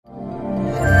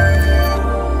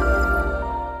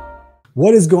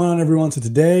What is going on, everyone? So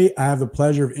today I have the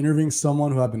pleasure of interviewing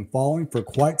someone who I've been following for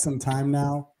quite some time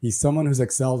now. He's someone who's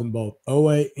excelled in both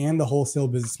OA and the wholesale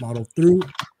business model through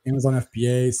Amazon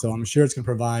FBA. So I'm sure it's going to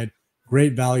provide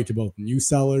great value to both new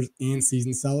sellers and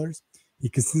seasoned sellers. He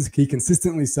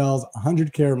consistently sells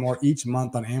 100K or more each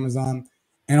month on Amazon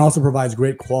and also provides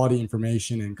great quality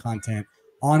information and content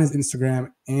on his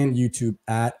Instagram and YouTube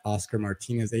at Oscar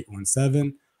Martinez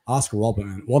 817. Oscar,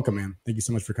 welcome, man. Thank you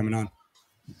so much for coming on.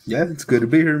 Yeah, it's good to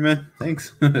be here, man.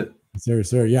 Thanks.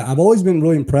 Sir. Yeah, I've always been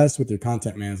really impressed with your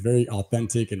content, man. It's very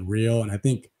authentic and real. And I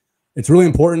think it's really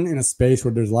important in a space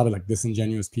where there's a lot of like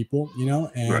disingenuous people,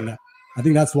 and Right. I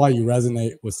think that's why you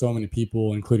resonate with so many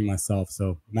people, including myself.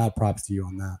 So mad props to you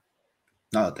on that.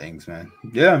 No, thanks, man.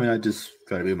 Yeah, I mean, I just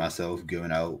try to be myself,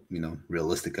 giving out,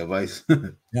 realistic advice.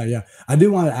 Yeah. I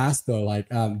do want to ask though, like,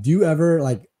 do you ever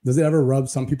does it ever rub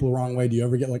some people the wrong way? Do you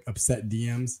ever get like upset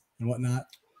DMs and whatnot?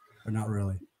 Or not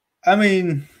really? I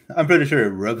mean, I'm pretty sure it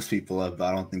rubs people up, but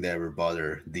I don't think they ever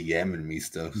bother DMing me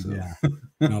stuff. So Yeah.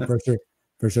 No, for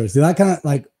sure. See, that kind of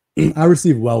like I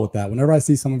receive well with that. Whenever I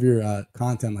see some of your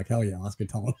content, like hell yeah, Oscar,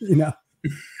 tell them,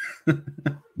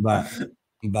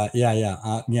 But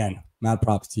yeah. Again, mad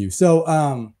props to you. So,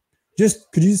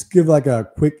 could you just give like a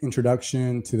quick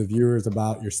introduction to the viewers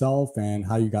about yourself and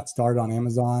how you got started on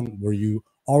Amazon? Were you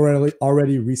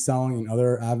already reselling in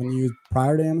other avenues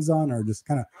prior to Amazon, or just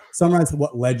kind of summarize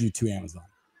what led you to Amazon?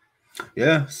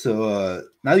 yeah. So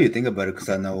now that you think about it, because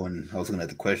I know when I was looking at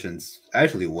the questions, I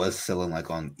actually was selling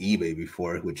like on eBay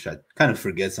before, which I kind of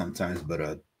forget sometimes.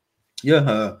 But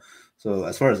yeah. So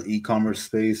as far as e-commerce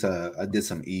space, I did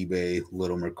some eBay,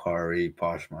 Little Mercari,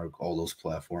 Poshmark, all those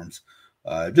platforms.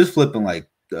 Just flipping like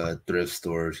thrift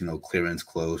stores, clearance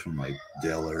clothes from like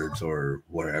Dillard's or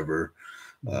wherever.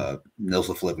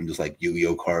 Also flipping just like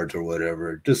Yu-Gi-Oh cards or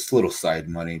whatever, just little side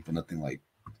money, but nothing like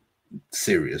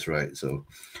serious, right? So,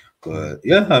 but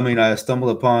yeah, I mean, I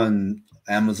stumbled upon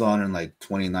Amazon in like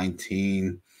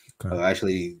 2019. Okay.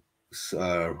 Actually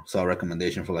saw a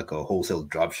recommendation for like a wholesale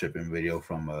drop shipping video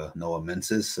from Noah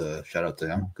Mensis. Shout out to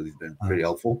him because he's been pretty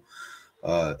helpful.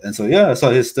 And so yeah, I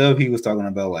saw his stuff. He was talking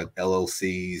about like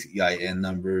LLCs, EIN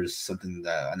numbers, something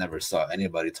that I never saw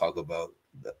anybody talk about,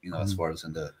 as far as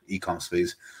in the e-com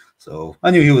space. So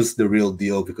I knew he was the real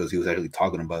deal because he was actually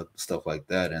talking about stuff like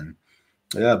that. And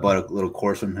yeah, I bought a little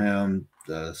course from him,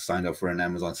 signed up for an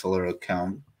Amazon seller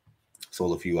account,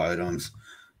 sold a few items.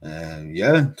 And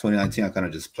yeah, 2019, I kind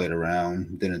of just played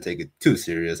around, didn't take it too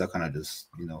serious. I kind of just,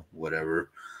 whatever.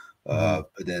 But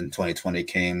then 2020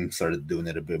 came, started doing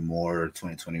it a bit more.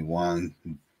 2021,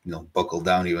 buckled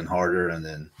down even harder. And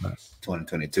then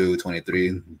 2022,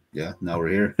 23, yeah, now we're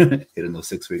here, hitting those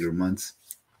 6-figure months.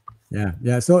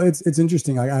 Yeah. So it's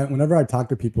interesting. Like whenever I talk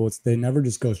to people, they never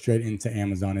just go straight into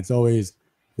Amazon. It's always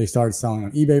they start selling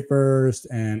on eBay first,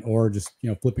 or just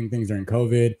flipping things during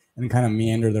COVID, and kind of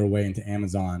meander their way into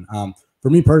Amazon. For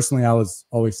me personally, I was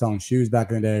always selling shoes back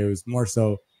in the day. It was more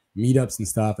so meetups and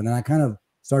stuff, and then I kind of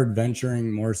started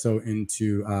venturing more so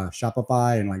into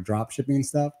Shopify and like drop shipping and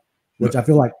stuff, which I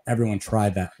feel like everyone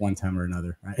tried that one time or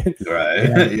another, right?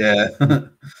 Right. Yeah.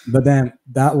 But then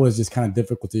that was just kind of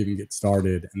difficult to even get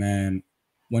started. And then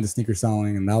went to sneaker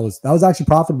selling, and that was actually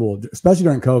profitable, especially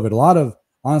during COVID. A lot of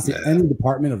honestly, any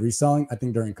department of reselling, I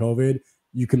think during COVID,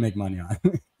 you can make money on.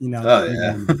 Oh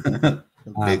yeah.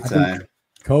 Big time.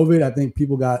 COVID, I think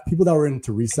people that were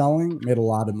into reselling made a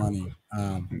lot of money.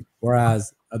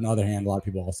 Whereas on the other hand, a lot of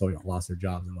people also lost their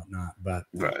jobs and whatnot. But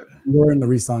right, we were in the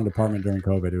reselling department during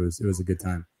COVID. It was a good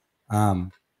time.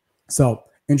 So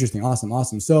interesting,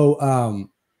 awesome. So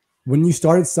when you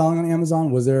started selling on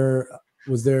Amazon, was there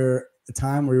a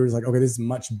time where you were like, okay, this is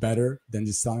much better than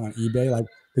just selling on eBay? Like,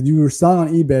 because you were selling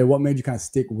on eBay, what made you kind of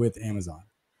stick with Amazon?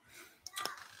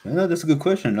 Yeah, that's a good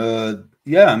question.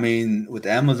 Yeah, I mean, with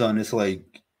Amazon, it's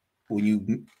like when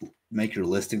you make your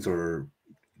listings or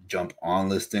jump on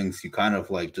listings, you kind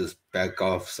of like just back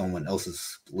off someone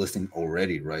else's listing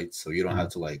already, right? So you don't have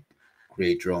to like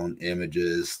create your own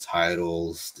images,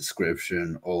 titles,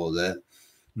 description, all of that.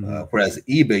 Whereas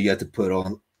eBay, you have to put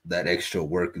all that extra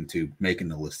work into making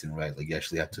the listing, right? Like you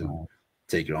actually have to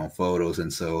take your own photos.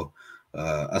 And so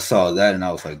I saw that and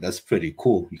I was like, that's pretty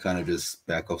cool. You kind of just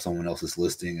back up someone else's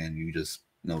listing and you just,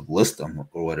 list them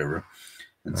or whatever.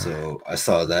 And so I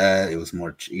saw that it was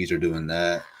more easier doing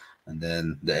that. And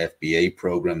then the FBA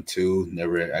program too,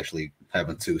 never actually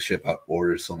having to ship out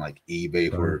orders on like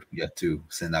eBay where you have to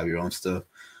send out your own stuff.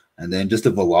 And then just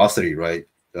the velocity, right?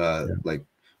 Like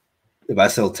if I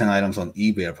sell 10 items on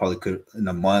eBay, I probably could in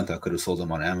a month, I could have sold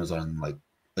them on Amazon in like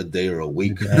a day or a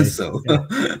week. So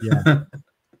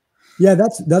Yeah,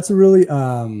 that's a really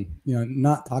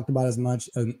not talked about as much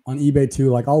on eBay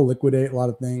too. Like I'll liquidate a lot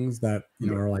of things that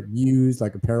are like used,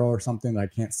 like apparel or something that I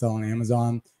can't sell on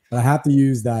Amazon, but I have to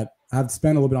use that. I have to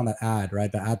spend a little bit on that ad,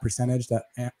 right? The ad percentage that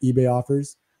eBay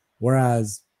offers.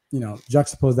 Whereas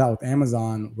juxtapose that with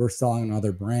Amazon, we're selling on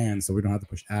other brands, so we don't have to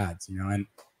push ads. And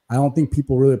I don't think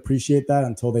people really appreciate that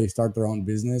until they start their own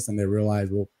business and they realize,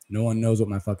 well, no one knows what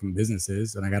my fucking business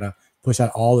is, and I gotta push out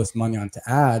all this money onto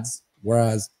ads.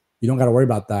 Whereas you don't got to worry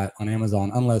about that on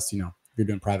Amazon unless you're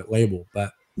doing private label.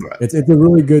 But it's a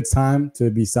really good time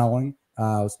to be selling,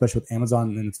 especially with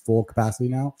Amazon in its full capacity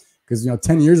now. Because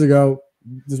 10 years ago,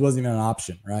 this wasn't even an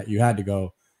option, right? You had to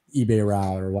go eBay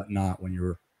route or whatnot when you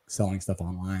were selling stuff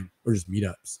online or just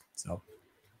meetups. So,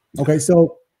 okay,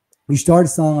 so you started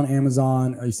selling on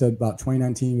Amazon. You said about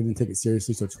 2019, you didn't take it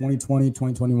seriously. So 2020,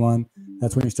 2021,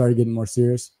 that's when you started getting more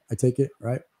serious. I take it,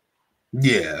 right?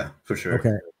 Yeah, for sure.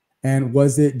 Okay. And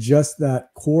was it just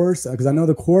that course? Because I know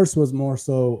the course was more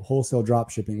so wholesale drop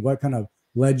shipping. What kind of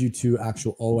led you to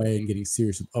actual OA and getting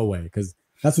serious with OA? Because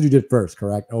that's what you did first,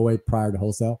 correct? OA prior to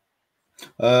wholesale?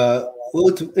 Well,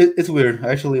 it's weird.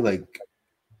 Actually, like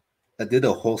I did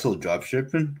a wholesale drop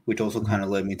shipping, which also kind of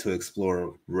led me to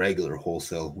explore regular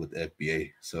wholesale with FBA.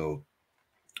 So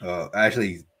I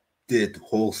actually did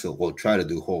wholesale, well, try to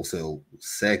do wholesale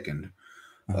second.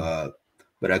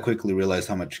 But I quickly realized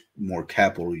how much more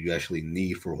capital you actually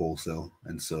need for wholesale.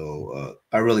 And so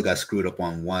I really got screwed up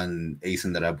on one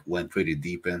ASIN that I went pretty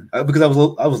deep in because I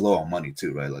was low on money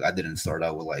too, right? Like I didn't start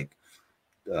out with like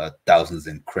thousands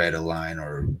in credit line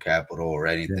or capital or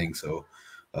anything. So,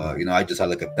 I just had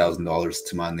like $1,000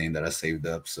 to my name that I saved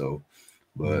up. So,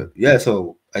 but yeah,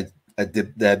 so I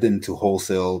did that into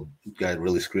wholesale, got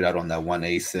really screwed out on that one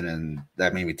ASIN, and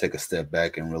that made me take a step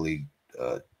back and really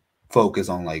focus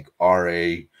on like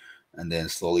RA and then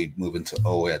slowly move into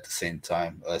OA at the same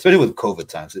time, especially with COVID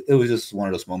times. It was just one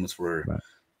of those moments where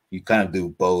you kind of do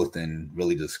both and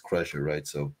really just crush it, right?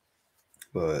 So,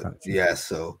 but yeah,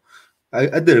 so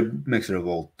I did a mixture of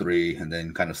all three and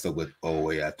then kind of stuck with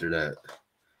OA after that.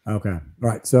 Okay. All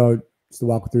right. So just to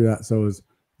walk through that. So it was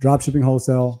drop shipping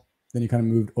wholesale, then you kind of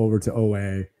moved over to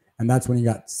OA, and that's when you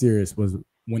got serious, was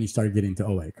when you started getting to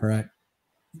OA, correct?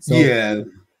 So yeah.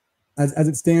 As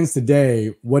it stands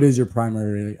today, what is your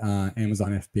primary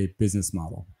Amazon FBA business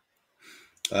model?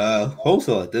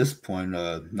 Wholesale at this point,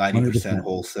 90%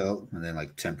 wholesale and then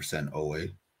like 10% OA.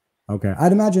 Okay.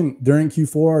 I'd imagine during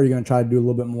Q4, are you going to try to do a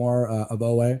little bit more of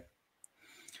OA?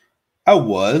 I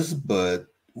was, but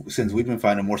since we've been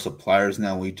finding more suppliers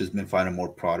now, we've just been finding more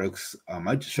products. I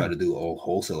might just try to do all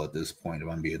wholesale at this point, if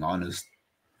I'm being honest.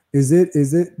 Is it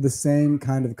the same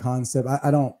kind of concept?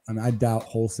 I doubt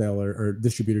wholesaler or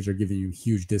distributors are giving you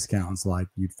huge discounts like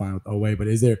you'd find with OA, but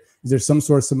is there some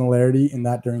sort of similarity in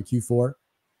that during Q4?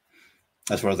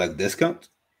 As far as like discounts?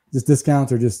 Just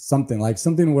discounts or just something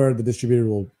where the distributor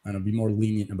will be more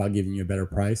lenient about giving you a better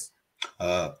price?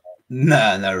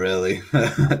 Nah, not really.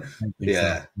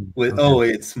 Yeah. So. With OA,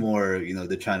 it's more,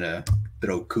 they're trying to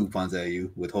throw coupons at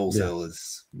you. With wholesale,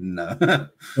 it's no.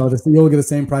 So you'll get the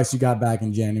same price you got back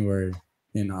in January,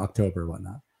 in October,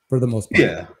 whatnot, for the most part.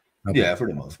 Yeah. Okay. Yeah, for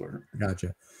the most part.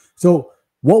 Gotcha. So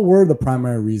what were the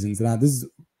primary reasons? And I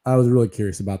was really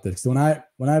curious about this. So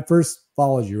when I first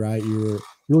followed you, right, you were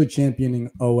really championing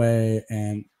OA,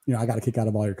 and I got a kick out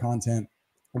of all your content.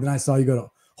 And then I saw you go to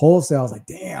wholesale. I was like,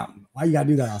 damn, why you gotta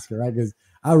do that, Oscar, right? Because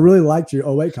I really liked your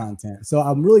OA content. So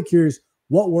I'm really curious,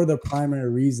 what were the primary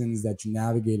reasons that you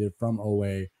navigated from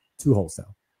OA to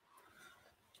wholesale?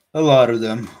 A lot of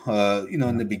them.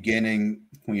 In the beginning,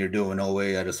 when you're doing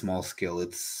OA at a small scale,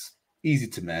 it's easy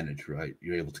to manage, right?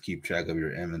 You're able to keep track of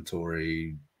your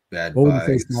inventory, bad buys. What would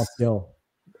you say small scale?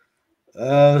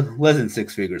 Less than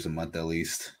 6 figures a month at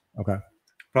least. Okay.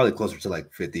 Probably closer to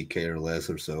like 50K or less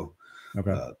or so.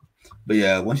 Okay. But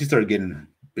yeah, once you start getting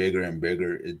bigger and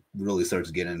bigger, it really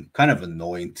starts getting kind of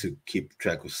annoying to keep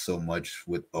track of so much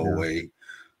with OA.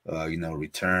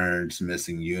 Returns,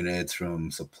 missing units from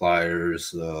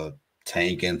suppliers,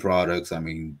 tanking products. I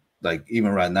mean, like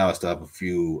even right now, I still have a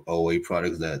few OA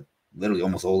products that literally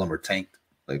almost all of them are tanked.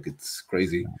 Like it's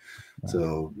crazy.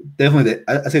 So definitely,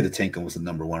 I say the tanking was the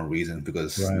number one reason,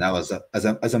 because now as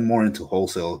I'm more into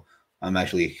wholesale, I'm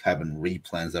actually having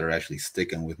replans that are actually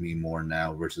sticking with me more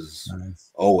now versus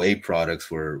OA products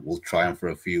where we'll try them for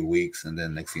a few weeks and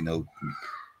then next thing you know,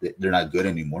 they're not good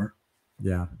anymore.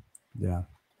 Yeah.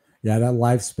 That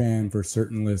lifespan for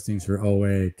certain listings for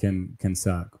OA can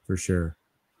suck for sure.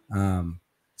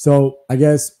 So I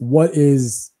guess, what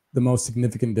is the most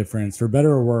significant difference, for better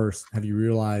or worse, have you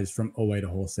realized from OA to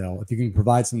wholesale? If you can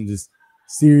provide some just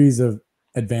series of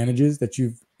advantages that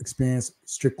you've experience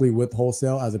strictly with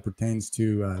wholesale as it pertains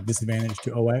to disadvantage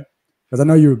to OA? Because I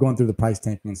know you were going through the price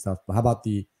tanking and stuff, but how about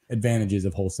the advantages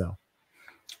of wholesale?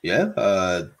 Yeah,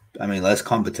 I mean, less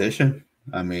competition.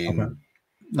 I Okay. mean,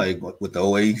 like with the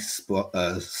OA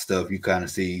stuff, you kind of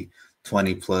see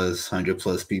 20 plus, 100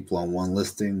 plus people on one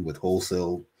listing. With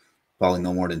wholesale, probably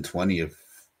no more than 20, if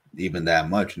even that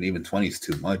much, and even 20 is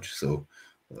too much. So,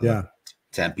 uh, Yeah.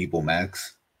 10 people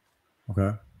max.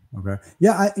 Okay. Okay.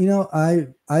 Yeah.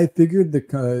 I figured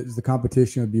the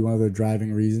competition would be one of the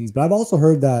driving reasons, but I've also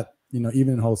heard that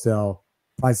even in wholesale,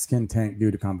 prices can tank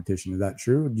due to competition. Is that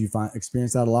true? Do you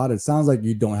experience that a lot? It sounds like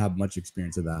you don't have much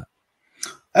experience of that.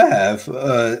 I have.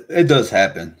 It does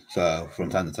happen. So from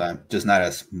time to time, just not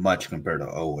as much compared to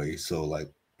OA. So like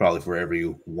probably for every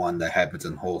one that happens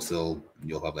in wholesale,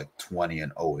 you'll have like 20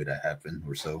 in OA that happen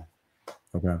or so.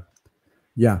 Okay.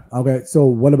 Yeah. Okay. So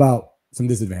what about some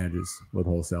disadvantages with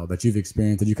wholesale that you've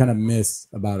experienced that you kind of miss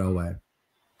about OA?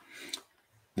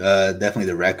 Definitely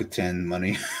the Rakuten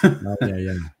money, Oh, yeah.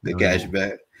 Yeah. the Oh, yeah. cash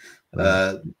back.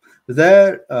 Right.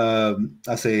 That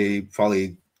I say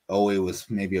probably OA was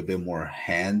maybe a bit more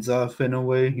hands off in a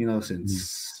way, Mhm.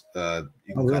 since you Oh,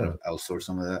 can kind really? of outsource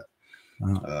some of that.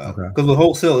 Okay. Because with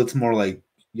wholesale, it's more like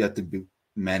you have to be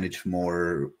manage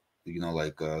more.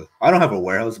 Like I don't have a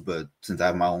warehouse, but since I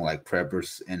have my own like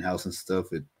preppers in house and stuff,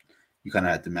 you kind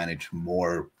of have to manage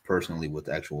more personally with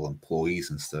actual employees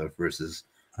and stuff versus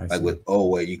I like see. with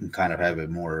OA, you can kind of have a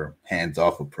more hands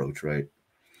off approach, right?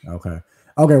 Okay.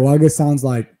 Okay. Well, I guess sounds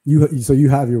like so you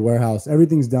have your warehouse.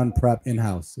 Everything's done prep in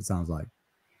house. It sounds like.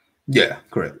 Yeah,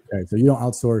 correct. Okay. So you don't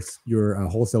outsource your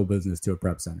wholesale business to a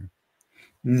prep center.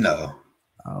 No.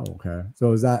 Oh, okay. So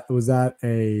was that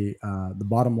the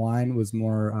bottom line was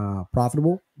more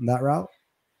profitable in that route?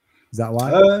 Is that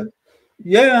why? Uh,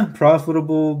 yeah,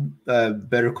 profitable,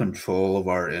 better control of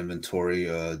our inventory.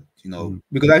 Mhm.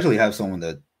 We could actually have someone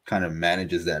that kind of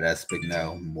manages that aspect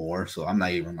now more. So I'm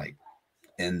not even like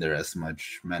in there as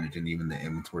much managing even the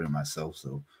inventory myself.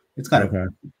 So it's kind of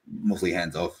Okay. mostly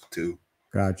hands off too.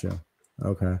 Gotcha.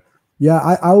 Okay. Yeah,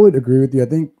 I would agree with you. I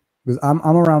think because I'm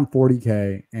around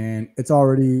 40K and it's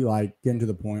already like getting to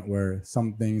the point where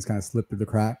some things kind of slip through the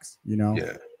cracks.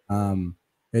 Yeah. Um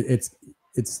it's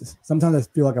sometimes I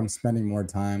feel like I'm spending more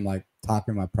time like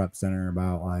talking to my prep center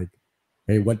about like,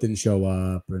 hey, what didn't show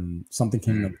up and something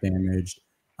came up Mm. damaged.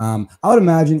 I would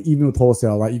imagine even with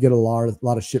wholesale, right? You get a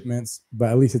lot of shipments, but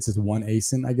at least it's just one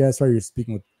ASIN, I guess, right? You're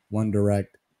speaking with one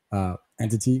direct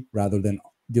entity rather than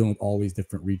dealing with all these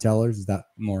different retailers. Is that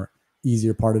more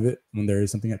easier part of it when there is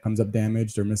something that comes up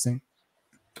damaged or missing?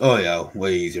 Oh yeah,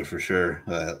 way easier for sure.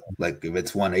 Like if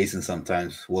it's one ASIN,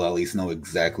 sometimes we'll at least know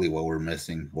exactly what we're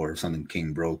missing or if something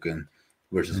came broken.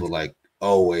 Versus with like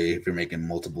OA, if you're making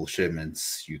multiple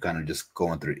shipments, you kind of just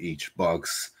going through each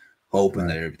box, hoping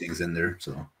Right. that everything's in there.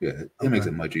 So yeah, it makes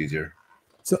Okay. it much easier.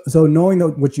 So knowing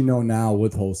what you know now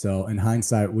with wholesale, in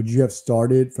hindsight, would you have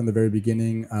started from the very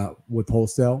beginning with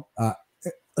wholesale?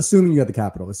 Assuming you had the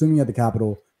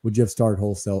capital, would you have started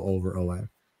wholesale over OA?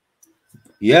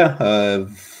 Yeah,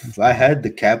 if I had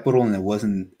the capital and it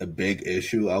wasn't a big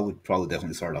issue, I would probably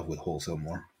definitely start off with wholesale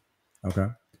more. Okay.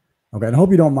 Okay. And I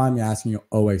hope you don't mind me asking you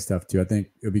OA stuff too. I think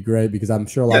it would be great because I'm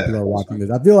sure a lot of Yeah, people are that's watching fine.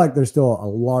 this. I feel like there's still a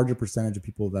larger percentage of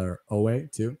people that are OA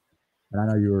too. And I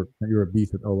know you were a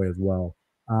beast with OA as well.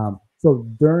 So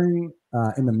during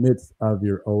in the midst of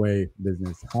your OA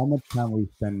business, how much time were you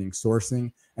spending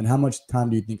sourcing, and how much time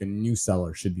do you think a new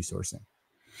seller should be sourcing?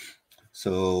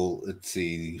 So let's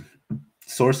see.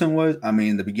 Sourcing was, I mean,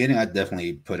 in the beginning, I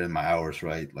definitely put in my hours,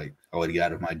 right? Like I would get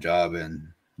out of my job and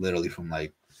literally from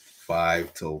like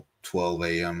 5 till 12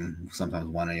 a.m., sometimes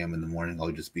 1 a.m. in the morning, I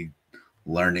would just be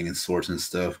learning and sourcing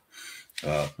stuff.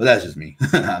 But that's just me.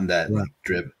 I'm that Right, like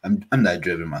driven. I'm that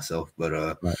driven myself.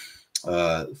 But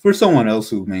right, for someone else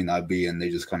who may not be and they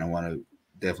just kind of want to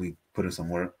definitely put in some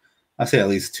work, I say at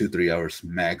least 2-3 hours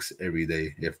max every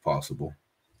day if possible.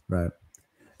 right.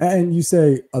 And you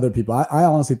say other people. I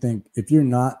honestly think if you're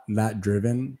not that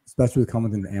driven, especially with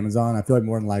coming into Amazon, I feel like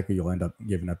more than likely you'll end up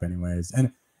giving up anyways.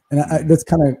 And Mm. that's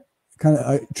kind of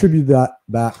I attribute that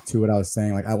back to what I was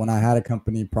saying. Like when I had a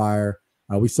company prior,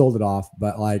 we sold it off,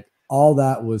 but like all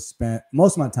that was spent.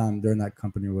 Most of my time during that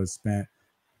company was spent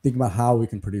thinking about how we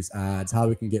can produce ads, how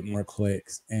we can get more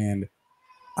clicks, and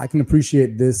I can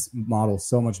appreciate this model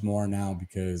so much more now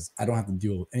because I don't have to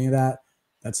deal with any of that.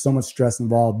 That's so much stress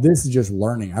involved. This is just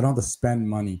learning. I don't have to spend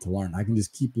money to learn. I can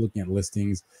just keep looking at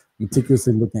listings,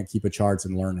 meticulously looking at Keepa charts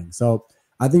and learning. So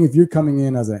I think if you're coming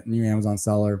in as a new Amazon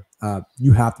seller,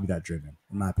 you have to be that driven,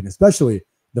 in my opinion, especially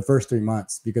the first 3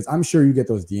 months, because I'm sure you get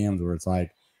those DMs where it's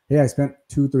like, hey, I spent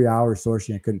 2-3 hours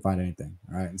sourcing, I couldn't find anything.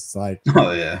 All right. It's like,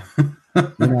 Oh yeah.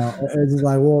 it's just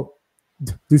like, well,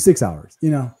 do 6 hours,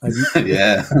 like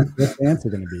Yeah. what's the answer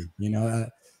going to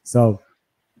be, so,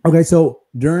 okay. So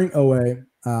during OA,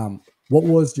 what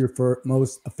was your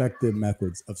most effective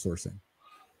methods of sourcing?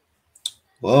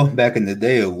 Well, back in the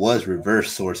day, it was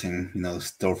reverse sourcing,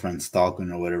 storefront stalking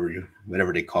or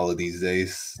whatever they call it these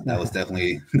days. That was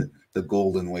definitely the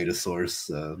golden way to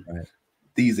source. Right.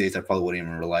 These days, I probably wouldn't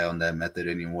even rely on that method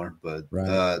anymore. But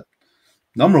Right.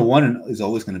 number one is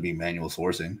always going to be manual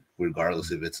sourcing,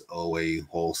 regardless if it's OA,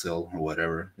 wholesale, or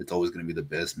whatever. It's always going to be the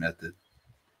best method.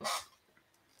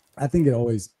 I think it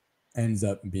always ends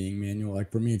up being manual. Like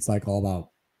for me, it's like all about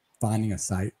finding a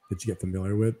site that you get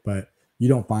familiar with, but you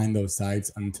don't find those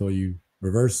sites until you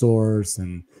reverse source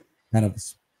and kind of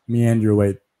meander your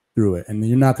way through it. And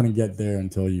you're not going to get there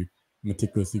until you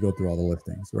meticulously go through all the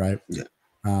listings, right?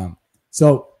 Yeah.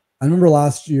 So I remember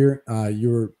last year you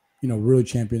were, really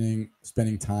championing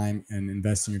spending time and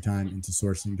investing your time into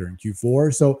sourcing during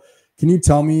Q4. So can you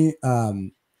tell me,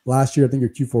 last year, I think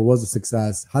your Q4 was a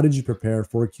success. How did you prepare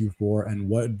for Q4, and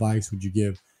what advice would you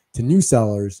give to new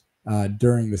sellers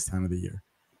during this time of the year?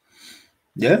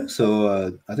 Yeah,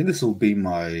 so I think this will be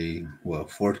my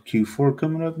fourth Q4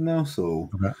 coming up now. So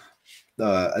Okay.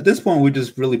 At this point, we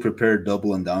just really prepared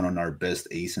doubling down on our best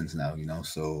ASINs now.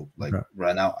 So like Okay.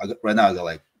 right now, I got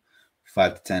like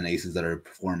 5 to 10 aces that are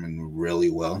performing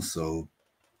really well. So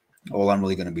all I'm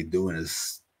really going to be doing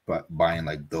is buying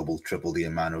like double, triple the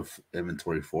amount of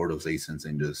inventory for those ASINs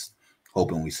and just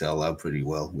hoping we sell out pretty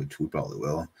well, which we probably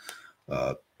will.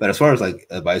 But as far as like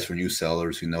advice for new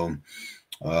sellers,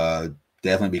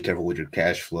 definitely be careful with your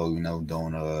cash flow.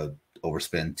 Don't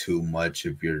overspend too much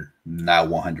if you're not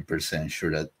 100% sure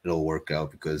that it'll work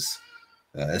out, because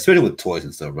especially with toys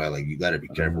and stuff, right? Like you got to be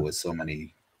careful with so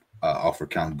many offer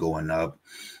count going up.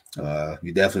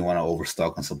 You definitely want to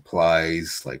overstock on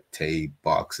supplies like tape,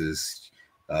 boxes,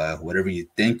 whatever you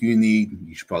think you need.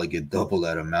 You should probably get double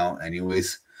that amount,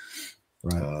 anyways.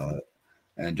 Right.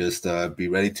 And just be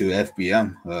ready to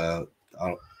FBM.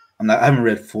 I haven't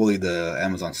read fully the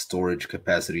Amazon storage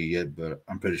capacity yet, but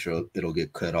I'm pretty sure it'll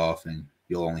get cut off, and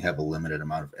you'll only have a limited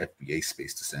amount of FBA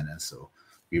space to send in. So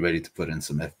be ready to put in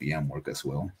some FBM work as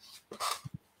well.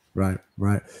 Right.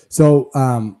 So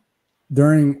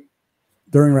during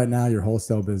right now your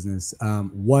wholesale business,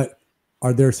 what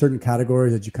are there certain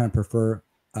categories that you kind of prefer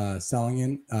selling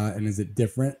in, and is it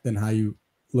different than how you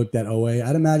looked at OA?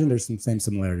 I'd imagine there's some same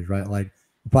similarities, right? Like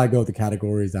you probably go with the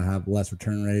categories that have less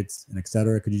return rates and et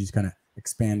cetera. Could you just kind of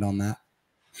expand on that?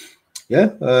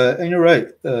 Yeah, and you're right.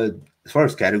 As far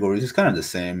as categories, it's kind of the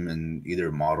same in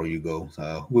either model you go.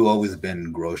 We've always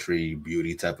been grocery,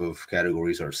 beauty type of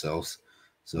categories ourselves.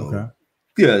 So Okay.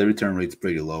 yeah, the return rate's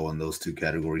pretty low on those two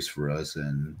categories for us,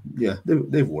 and yeah,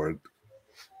 they've worked.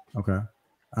 Okay.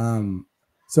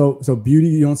 So beauty,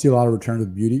 you don't see a lot of returns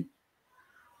with beauty.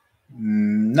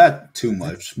 Not too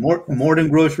much. More than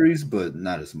groceries, but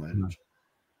not as much.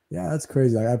 Yeah, that's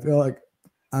crazy. I feel like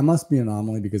I must be an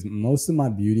anomaly because most of my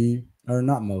beauty, or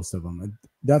not most of them,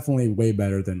 definitely way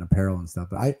better than apparel and stuff.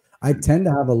 But I tend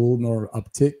to have a little more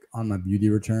uptick on my beauty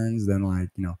returns than like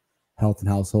health and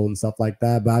household and stuff like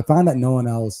that. But I find that no one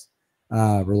else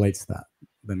relates to that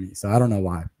than me. So I don't know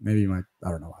why. I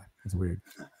don't know why. It's weird,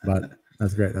 but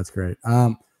that's great. That's great.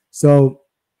 So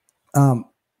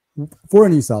for a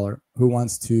new seller who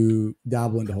wants to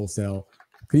dabble into wholesale,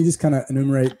 can you just kind of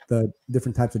enumerate the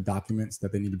different types of documents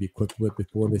that they need to be equipped with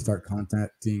before they start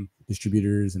contacting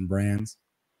distributors and brands?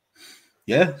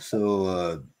 Yeah,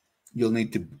 so you'll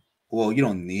need to. Well, you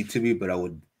don't need to be, but I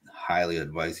would highly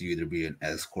advise you either be an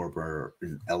S corp or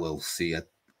an LLC at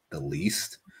the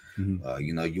least. Mm-hmm.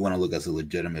 You want to look as a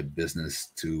legitimate business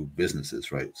to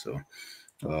businesses, right? So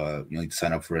you need to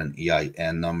sign up for an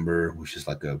EIN number, which is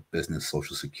like a business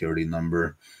social security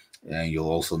number. And you'll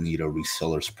also need a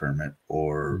reseller's permit,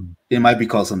 or it might be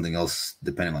called something else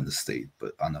depending on the state.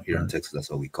 But I know here in Texas, that's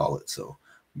what we call it. So,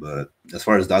 but as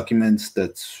far as documents,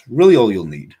 that's really all you'll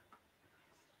need.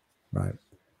 Right.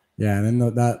 Yeah, and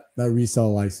then that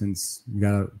resale license you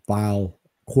got to file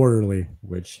quarterly,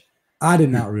 which I did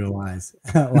not realize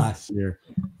last year,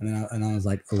 and then I was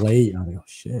like late, and I was like, oh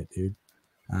shit, dude.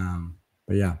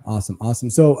 But yeah, awesome.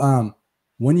 So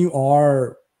when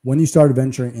you started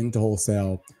venturing into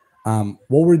wholesale,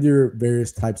 what were your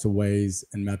various types of ways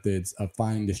and methods of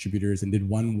finding distributors, and did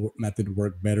one method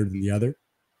work better than the other?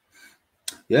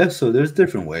 Yeah, so there's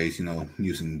different ways,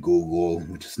 using Google,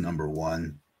 which is number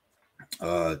one.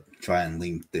 Trying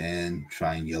LinkedIn,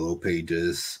 trying Yellow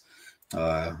Pages,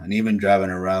 and even driving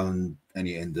around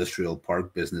any industrial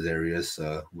park business areas,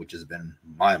 which has been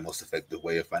my most effective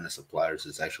way of finding suppliers,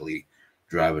 is actually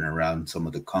driving around some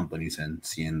of the companies and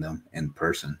seeing them in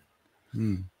person.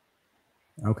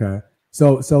 Okay.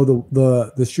 So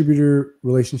the distributor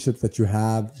relationships that you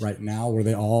have right now, were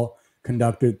they all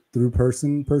conducted through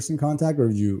person contact, or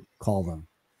did you call them?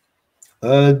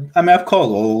 I mean, I've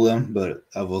called all of them, but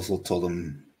I've also told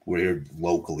them we're here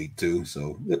locally too,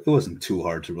 so it wasn't too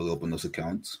hard to really open those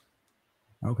accounts.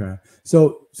 Okay.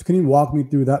 So can you walk me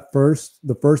through the first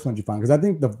one you find? Because I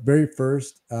think the very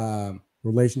first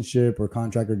relationship or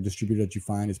contract or distributor that you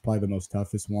find is probably the most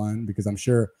toughest one, because I'm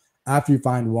sure after you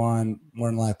find one, more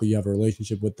than likely you have a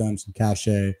relationship with them, some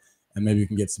cachet, and maybe you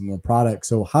can get some more products.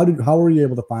 So how were you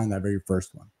able to find that very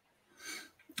first one?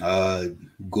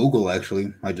 Google,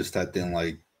 actually. I just typed in,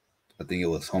 like, I think it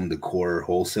was home decor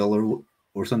wholesaler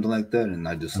or something like that, and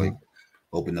I just like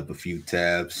opened up a few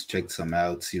tabs, checked some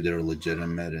out, see if they were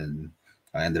legitimate, and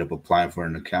I ended up applying for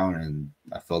an account, and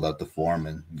I filled out the form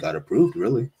and got approved.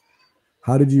 Really.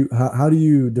 How do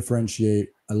you differentiate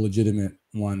a legitimate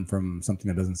one from something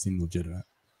that doesn't seem legitimate?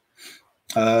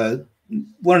 Uh,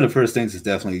 One of the first things is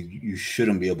definitely you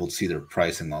shouldn't be able to see their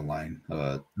pricing online,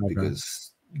 Okay.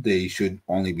 because they should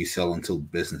only be selling to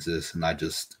businesses, not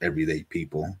just everyday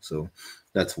people. So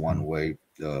that's one way.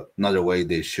 Another way,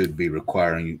 they should be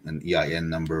requiring an EIN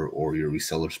number or your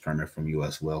reseller's permit from you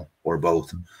as well, or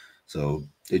both. So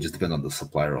it just depends on the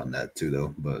supplier on that too,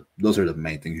 though. But those are the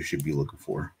main things you should be looking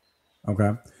for.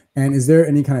 Okay. And is there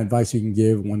any kind of advice you can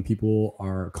give when people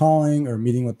are calling or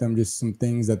meeting with them? Just some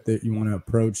things that you want to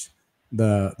approach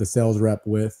the sales rep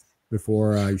with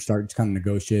before you start kind of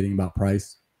negotiating about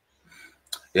price?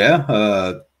 Yeah.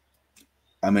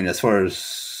 I mean, as far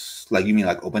as, like, you mean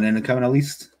like open an account at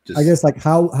least? I Just guess like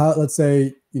how let's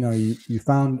say you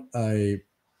found a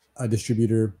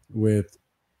distributor with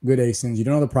good ASINs. You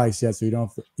don't know the price yet, so you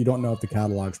don't know if the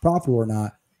catalog's profitable or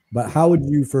not. But how would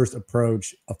you first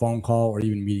approach a phone call or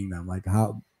even meeting them? Like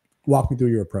walk me through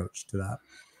your approach to that.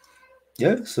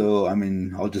 Yeah, so I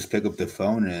mean, I'll just pick up the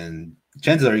phone, and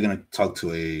chances are you're gonna talk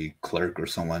to a clerk or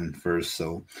someone first.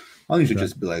 So I'll usually Okay.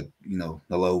 just be like,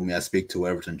 hello, may I speak to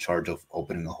whoever's in charge of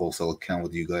opening a wholesale account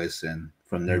with you guys, and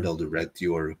from there Mhm. they'll direct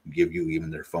you or give you even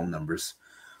their phone numbers.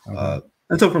 Okay. Uh,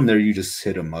 and so from there you just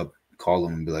hit them up, call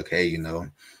them, and be like, hey,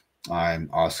 I'm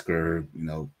Oscar,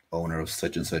 owner of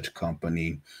such and such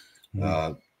company. Mhm.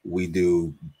 Uh, we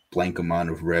do blank amount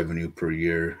of revenue per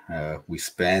year. We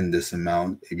spend this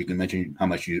amount. If you can mention how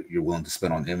much you're willing to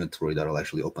spend on inventory, that'll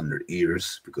actually open their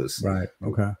ears, because Right.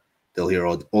 Okay. they'll hear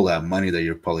all that money that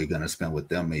you're probably going to spend with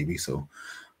them, maybe. So,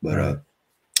 but Right.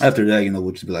 after that,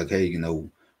 we'll just be like, hey,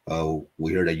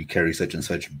 we hear that you carry such and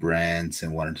such brands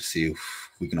and wanted to see if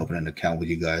we can open an account with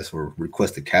you guys or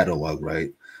request a catalog,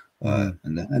 right? Mhm.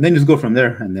 And then just go from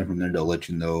there. And then from there, they'll let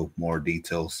you know more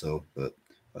details. So, but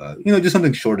just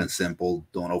something short and simple.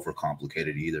 Don't overcomplicate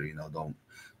it either.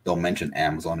 Don't mention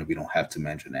Amazon if you don't have to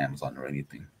mention Amazon or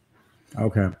anything.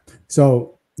 Okay.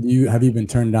 So have you been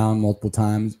turned down multiple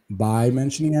times by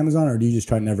mentioning Amazon, or do you just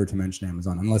try never to mention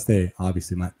Amazon unless they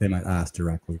obviously might ask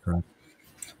directly, correct?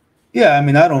 Yeah, I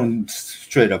mean, I don't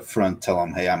straight up front tell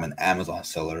them, hey, I'm an Amazon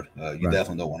seller. You Right.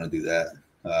 definitely don't want to do that.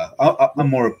 I'm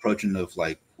more approaching of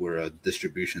like we're a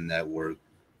distribution network,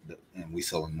 and we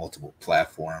sell on multiple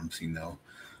platforms.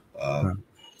 Uh, Okay.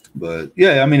 but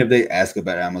yeah, I mean, if they ask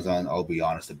about Amazon, I'll be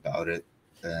honest about it.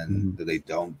 And Mhm. if they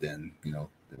don't, then,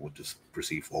 we'll just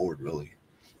proceed forward, really.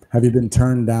 Have you been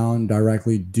turned down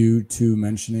directly due to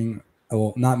mentioning,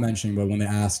 well, not mentioning, but when they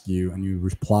ask you and you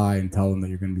reply and tell them that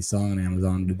you're going to be selling on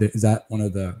Amazon, is that one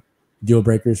of the deal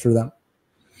breakers for them?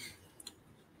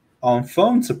 On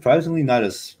phone, surprisingly, not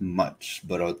as much,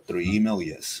 but through Huh. email,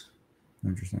 yes.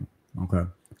 Interesting. Okay.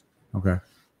 Okay.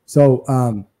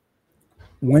 So,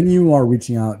 when you are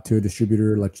reaching out to a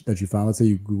distributor like that you found, let's say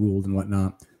you Googled and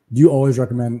whatnot, do you always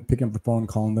recommend picking up the phone,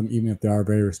 calling them, even if they are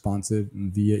very responsive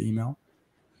via email?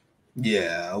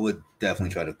 Yeah, I would definitely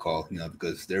Okay. try to call,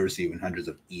 because they're receiving hundreds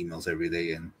of emails every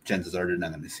day, and chances are they're not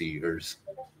going to see yours.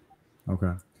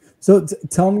 Okay. So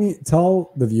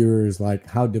tell the viewers like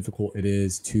how difficult it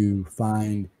is to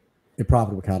find a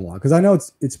profitable catalog, because I know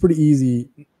it's pretty easy.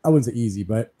 I wouldn't say easy,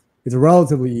 but it's a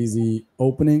relatively easy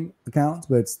opening accounts,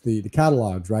 but it's the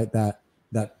catalogs, right? That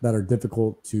are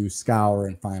difficult to scour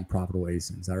and find profitable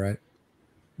ASINs. Is that right?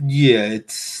 Yeah,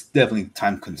 it's definitely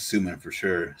time consuming for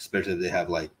sure, especially if they have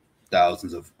like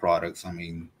thousands of products. I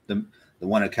mean, the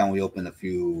one account we opened a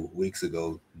few weeks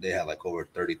ago, they had like over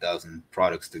 30,000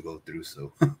 products to go through.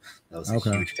 So that was a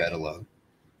Okay. huge catalog.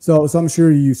 So I'm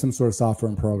sure you use some sort of software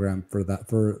and program for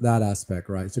that aspect,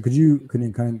 right? So can you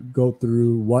kind of go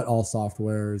through what all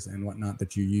softwares and whatnot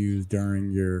that you use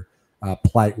during your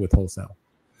plight with wholesale?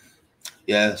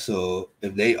 Yeah, so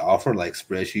if they offer like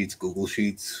spreadsheets, Google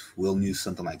Sheets, we'll use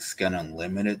something like Scan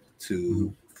Unlimited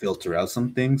to filter out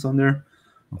some things on there.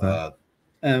 Okay. Uh,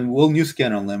 and we'll use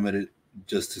Scan Unlimited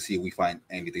just to see if we find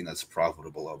anything that's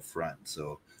profitable up front.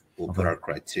 So we'll put our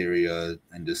criteria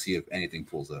and just see if anything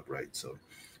pulls up, right? So,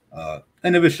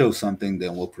 and if it shows something,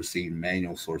 then we'll proceed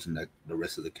manual sourcing the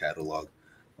rest of the catalog.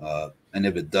 And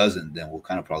if it doesn't, then we'll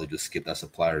kind of probably just skip that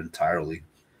supplier entirely.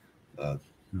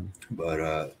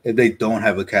 But if they don't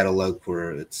have a catalog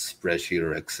for its spreadsheet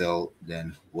or Excel,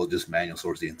 then we'll just manual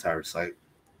source the entire site.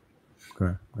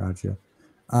 Okay, gotcha.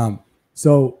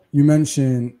 So you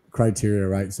mentioned criteria,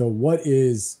 right? So what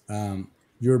is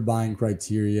your buying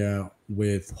criteria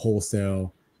with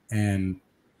wholesale, and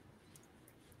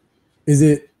is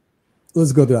it?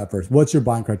 Let's go through that first. What's your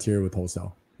buying criteria with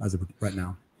wholesale as of right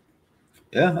now?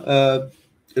 Yeah,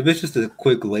 if it's just a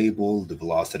quick label, the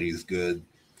velocity is good,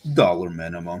 dollar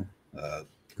minimum,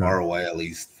 ROI at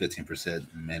least 15%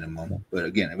 minimum. Okay. But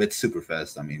again, if it's super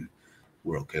fast, I mean,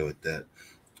 we're okay with that.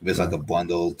 If it's like a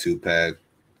bundle, 2-pack,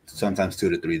 sometimes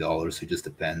 $2 to $3, it just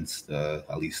depends.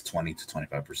 At least 20 to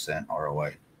 25%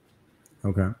 ROI.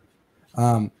 Okay.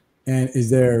 And is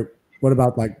there? What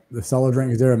about like the seller's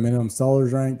rank? Is there a minimum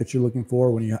seller's rank that you're looking for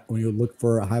when you look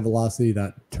for a high velocity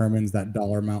that determines that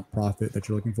dollar amount profit that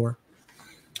you're looking for?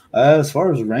 As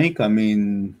far as rank, I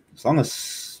mean, as long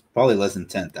as probably less than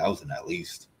 10,000 at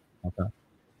least. Okay.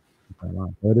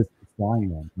 Wow. So it is flying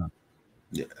then. Huh?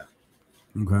 Yeah.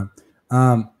 Okay.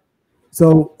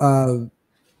 So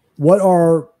what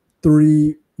are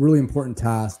 3 really important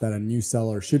tasks that a new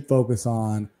seller should focus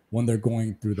on when they're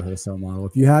going through the wholesale model?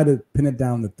 If you had to pin it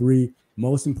down, the 3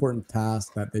 most important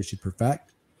tasks that they should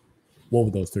perfect, what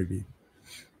would those 3 be?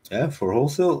 Yeah, for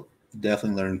wholesale,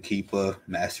 definitely learn Keepa,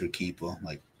 master Keepa,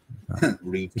 like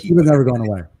read Keepa. Keepa's never going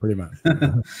away, pretty much.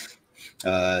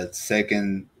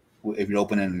 Second, if you're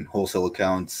opening wholesale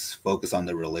accounts, focus on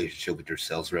the relationship with your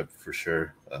sales rep for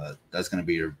sure. That's going to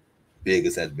be your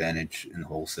biggest advantage in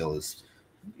wholesale is,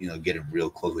 getting real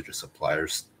close with your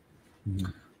suppliers.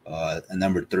 Mm-hmm. And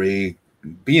number 3,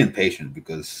 be impatient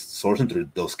because sourcing through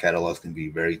those catalogs can be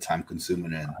very time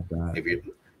consuming. And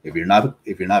if you're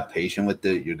not patient with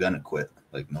it, you're gonna quit,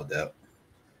 like no doubt.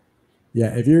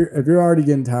 Yeah, if you're already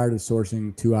getting tired of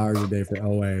sourcing 2 hours a day for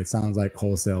OA, it sounds like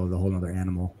wholesale is a whole other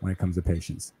animal when it comes to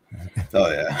patience.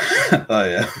 Oh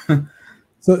yeah.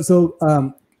 So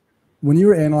when you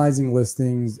were analyzing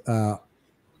listings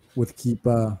with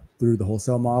Keepa through the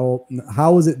wholesale model,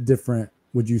 how is it different,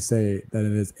 would you say, that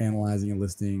it is analyzing a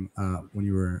listing when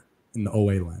you were in the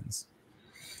OA lens?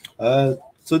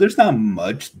 So there's not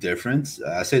much difference.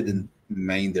 I say the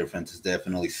main difference is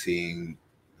definitely seeing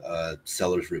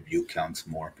sellers' review counts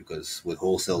more, because with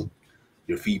wholesale,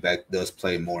 your feedback does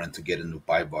play more into getting the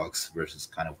buy box versus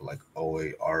kind of like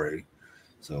OA, RA.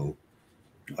 So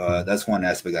that's one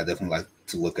aspect I definitely like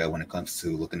to look at when it comes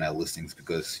to looking at listings,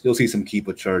 because you'll see some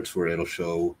Keepa charts where it'll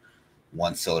show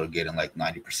one seller getting like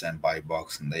 90% buy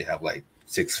box and they have like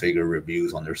 6-figure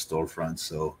reviews on their storefront.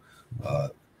 So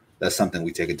that's something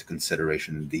we take into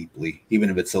consideration deeply. Even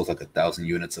if it sells like 1,000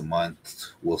 units a month,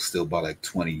 we'll still buy like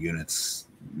 20 units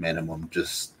minimum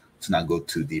just to not go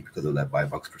too deep because of that buy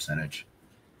box percentage.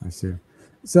 I see.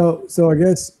 So I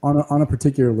guess on a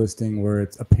particular listing where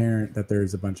it's apparent that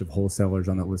there's a bunch of wholesalers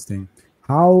on that listing,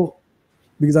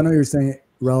 because I know you're saying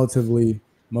relatively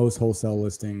most wholesale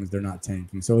listings, they're not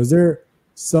tanking. So is there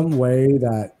some way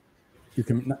that you're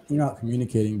not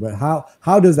communicating, but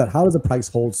how does the price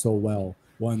hold so well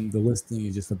when the listing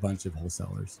is just a bunch of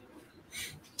wholesalers?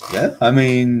 Yeah, I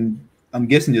mean, I'm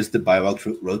guessing just the buy box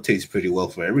rotates pretty well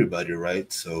for everybody,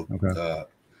 right? So,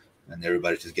 and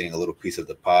everybody's just getting a little piece of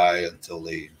the pie until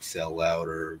they sell out,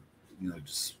 or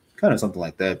just kind of something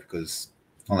like that. Because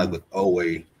unlike with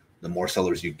OA, the more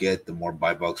sellers you get, the more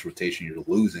buy box rotation you're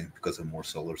losing because of more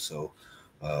sellers. So,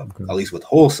 at least with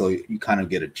wholesale, you kind of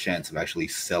get a chance of actually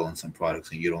selling some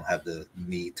products, and you don't have the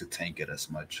need to tank it as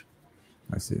much.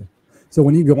 I see. So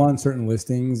when you go on certain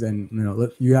listings and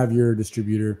you have your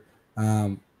distributor,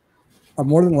 are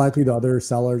more than likely the other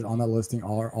sellers on that listing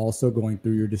are also going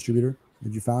through your distributor,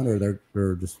 did you find, or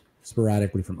they're just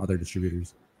sporadically from other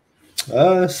distributors?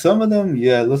 Some of them,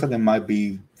 yeah, it looks like it might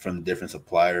be from different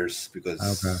suppliers,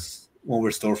 because when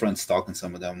we're storefront stocking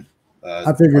some of them,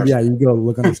 I figured, you go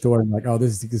look on the store and like, oh,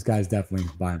 this guy's definitely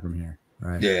buying from here,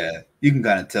 right? Yeah, you can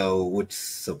kind of tell which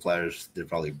suppliers they're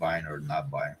probably buying or not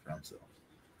buying from. So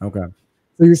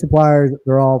your suppliers,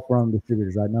 they're all from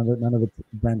distributors, right? None of it's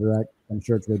brand direct I'm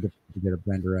sure it's really difficult to get a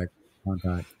brand direct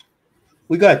contact.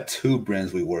 We got 2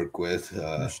 brands we work with,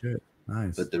 Oh shit,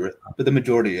 nice. but the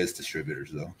majority is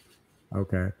distributors though.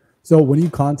 Okay. So when you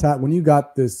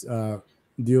got this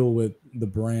deal with the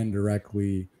brand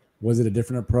directly, was it a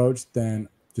different approach than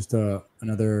just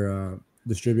another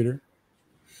distributor?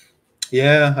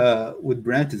 Yeah, with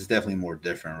brands it's definitely more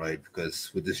different, right?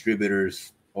 Because with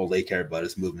distributors, all they care about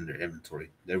is moving their inventory.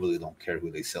 They really don't care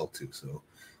who they sell to, so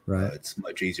Right. it's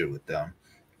much easier with them.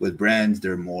 With brands,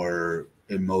 they're more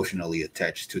emotionally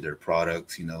attached to their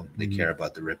products. You know, they care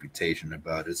about the reputation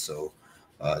about it, so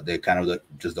they kind of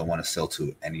just don't want to sell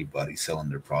to anybody selling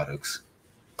their products.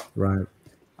 Right.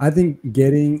 I think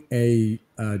getting a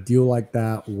deal like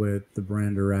that with the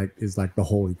brand direct is like the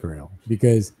holy grail,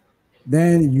 because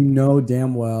then you know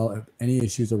damn well if any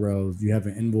issues arose, you have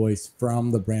an invoice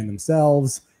from the brand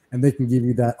themselves, and they can give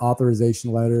you that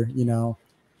authorization letter.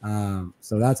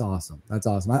 So that's awesome. That's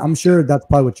awesome. I'm sure that's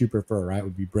probably what you prefer, right?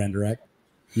 Would be brand direct.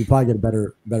 You probably get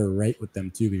a better rate with them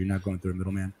too, because you're not going through a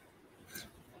middleman.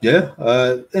 Yeah,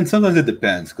 and sometimes it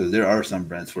depends because there are some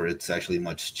brands where it's actually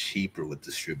much cheaper with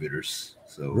distributors.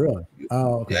 So Really?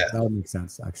 Oh, okay. yeah, That would make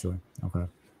sense, actually. Okay.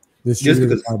 just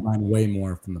Distributors because. are buying way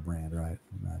more from the brand, right?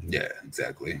 Imagine. Yeah,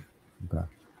 exactly. Okay.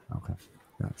 Okay.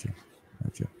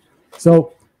 Gotcha.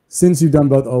 So since you've done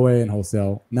both OA and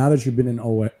wholesale, now that you've been in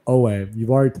OA,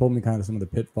 you've already told me kind of some of the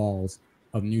pitfalls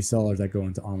of new sellers that go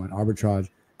into online arbitrage.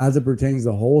 As it pertains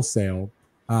to wholesale,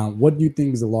 what do you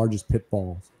think is the largest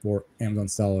pitfall for Amazon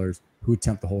sellers who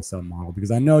attempt the wholesale model?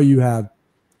 Because I know you have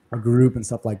a group and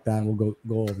stuff like that, and we'll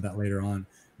go over that later on.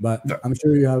 But Yeah. I'm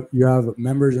sure you have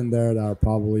members in there that are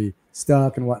probably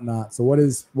stuck and whatnot. So what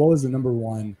was the number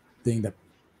one thing that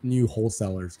new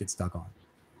wholesalers get stuck on?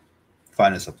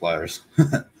 Finding suppliers.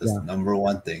 That's Yeah. the number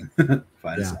one thing. Finding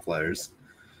Yeah. suppliers.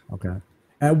 Okay.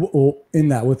 And within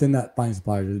that finding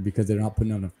suppliers, is it because they're not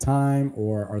putting enough time,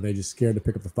 or are they just scared to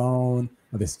pick up the phone?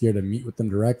 Are they scared to meet with them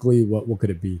directly? What could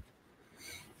it be?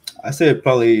 I say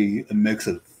probably a mix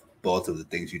of both of the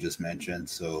things you just mentioned.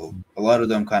 So a lot of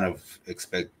them kind of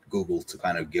expect Google to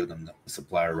kind of give them the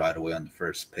supplier right away on the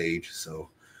first page. So,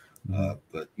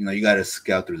 but you got to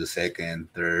scout through the second,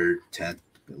 third, 10th,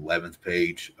 11th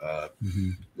page.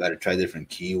 You got to try different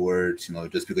keywords.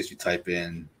 Just because you type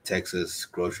in Texas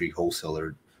grocery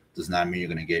wholesaler does not mean you're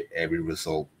going to get every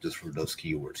result just for those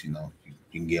keywords. You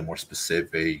can get more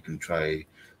specific. You can try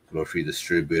grocery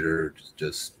distributor,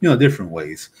 just different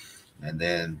ways. And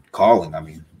then calling. I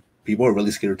mean, people are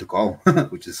really scared to call,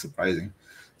 which is surprising.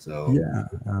 So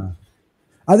yeah,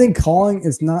 I think calling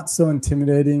is not so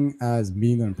intimidating as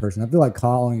meeting them in person. I feel like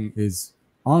calling is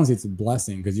honestly it's a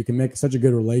blessing, because you can make such a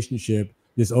good relationship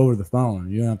just over the phone.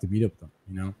 You don't have to meet up with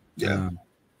them. Yeah.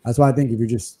 That's why I think if you're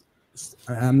just,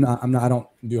 I don't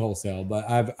do wholesale, but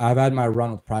I've had my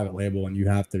run with private label, and you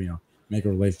have to make a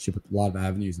relationship with a lot of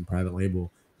avenues in private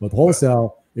label. But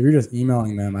Wholesale, if you're just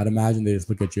emailing them, I'd imagine they just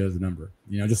look at you as a number,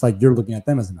 just like you're looking at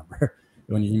them as a number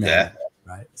when you email them,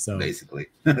 right? So basically.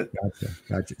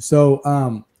 Gotcha.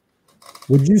 So,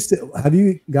 would you say, have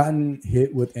you gotten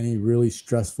hit with any really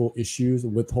stressful issues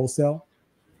with Wholesale?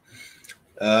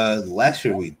 Last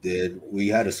year we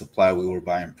had a supplier we were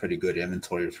buying pretty good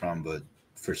inventory from, but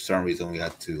for some reason we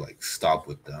had to stop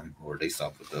with them, or they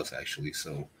stopped with us actually.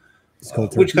 So, It's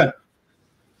called which kind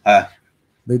of,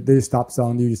 they stopped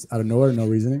selling you just out of nowhere, no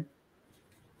reasoning?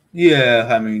 yeah,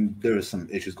 I mean, there was some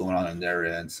issues going on their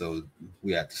end, so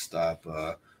we had to stop,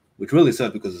 which really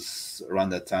sucked because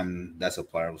around that time, that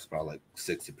supplier was probably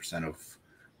 60% of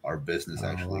our business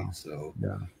actually. Wow. So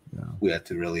Yeah. we had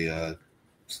to really,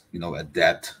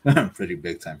 adapt pretty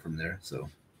big time from there. So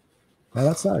Well,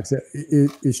 that sucks.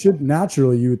 It should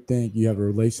naturally, you would think you have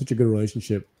such a good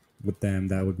relationship with them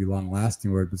that would be long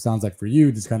lasting. Where it sounds like for you,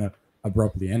 it just kind of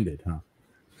abruptly ended, huh?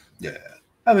 yeah,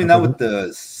 I mean, not with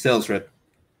the sales rep.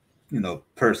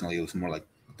 Personally, it was more like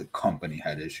the company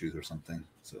had issues or something.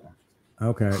 So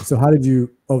Okay. So how did you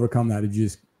overcome that? Did you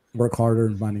just work harder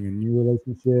in finding a new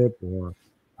relationship, or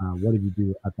what did you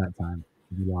do at that time?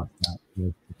 You lost that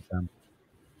relationship with them?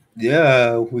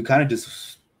 yeah, we kind of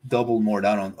just doubled more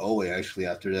down on OA actually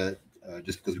after that,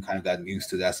 just because we kind of got used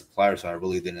to that supplier. So I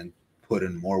really didn't put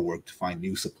in more work to find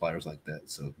new suppliers like that.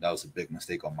 So that was a big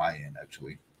mistake on my end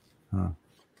actually. Huh.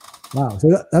 Wow.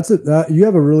 So that's it. You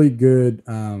have a really good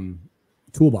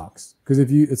toolbox, because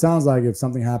it sounds like if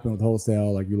something happened with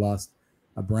Wholesale, like you lost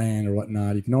a brand or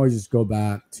whatnot, you can always just go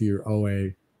back to your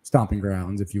OA stomping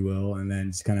grounds, if you will, and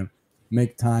then just kind of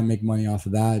make money off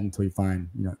of that until you find,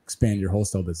 expand your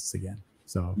wholesale business again.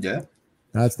 So yeah,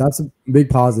 that's a big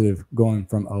positive going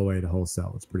from OA to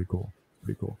Wholesale. It's pretty cool.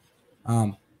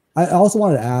 I also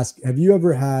wanted to ask, have you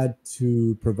ever had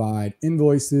to provide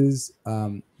invoices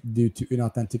due to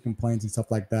inauthentic complaints and stuff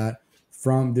like that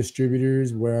from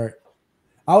distributors where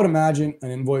I would imagine an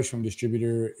invoice from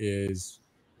distributor is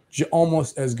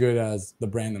almost as good as the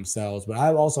brand themselves. But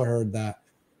I've also heard that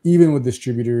even with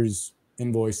distributors'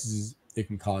 invoices, it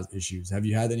can cause issues. Have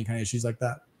you had any kind of issues like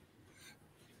that?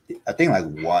 I think like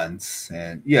once,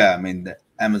 and yeah, I mean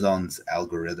Amazon's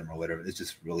algorithm or whatever, it's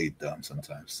just really dumb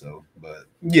sometimes. So, but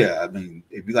yeah, I mean,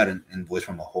 if you got an invoice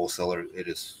from a wholesaler, it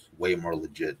is way more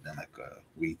legit than like a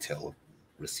retail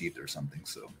receipt or something.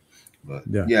 So, but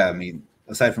Yeah. yeah, I mean,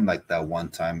 aside from like that one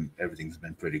time, everything's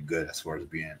been pretty good as far as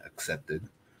being accepted.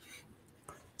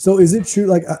 So is it true?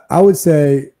 Like I would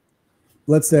say,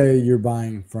 let's say you're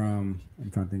buying from,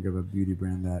 I'm trying to think of a beauty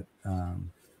brand that,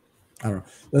 I don't know.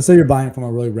 Let's say you're buying from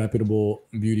a really reputable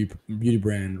beauty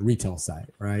brand retail site,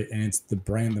 right? And it's the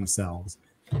brand themselves.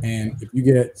 And if you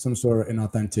get some sort of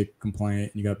inauthentic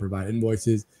complaint, you got to provide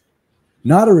invoices,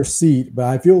 not a receipt, but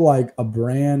I feel like a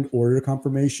brand order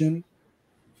confirmation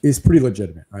is pretty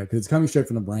legitimate, right? Because it's coming straight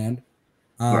from the brand.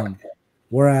 Right.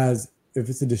 Whereas if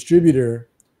it's a distributor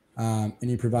and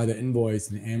you provide the invoice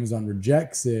and Amazon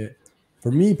rejects it,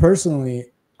 for me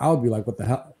personally, I would be like, what the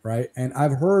hell, right? And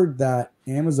I've heard that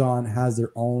Amazon has their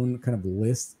own kind of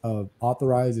list of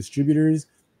authorized distributors.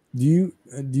 Do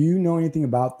you know anything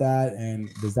about that? And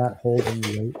does that hold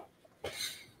any weight?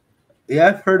 Yeah,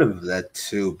 I've heard of that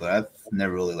too, but I've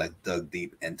never really like dug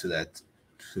deep into that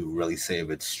to really say if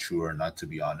it's true or not. To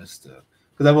be honest,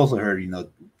 because I've also heard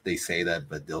they say that,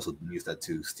 but they also use that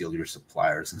to steal your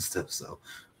suppliers and stuff. So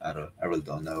I really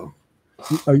don't know.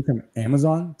 Are you from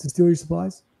Amazon to steal your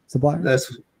suppliers?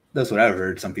 That's what I've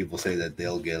heard. Some people say that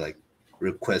they'll get like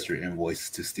request your invoice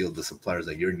to steal the suppliers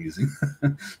that you're using.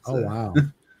 So, Oh wow.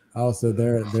 Oh, so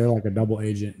they're like a double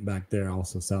agent back there,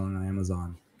 also selling on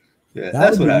Amazon. yeah, That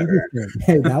that's would what be I heard. interesting.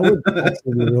 Hey, that would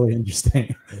actually be really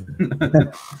interesting.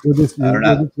 I don't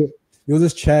know. You'll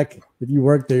just check if you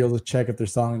work there. You'll just check if they're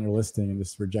selling your listing and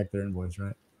just reject their invoice,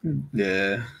 right?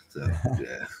 Yeah. So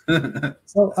yeah.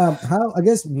 So, how I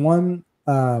guess one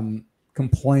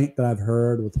complaint that I've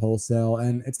heard with wholesale,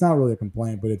 and it's not really a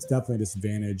complaint, but it's definitely a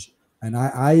disadvantage. And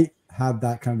I have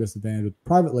that kind of disadvantage with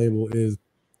private label is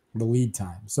the lead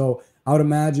time. So I would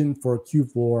imagine for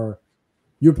Q4,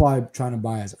 you're probably trying to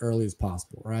buy as early as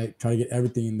possible, right? Try to get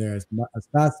everything in there as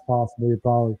fast as possible. You're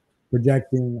probably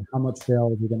projecting how much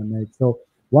sales you're going to make. So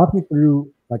walk me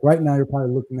through, like right now, you're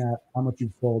probably looking at how much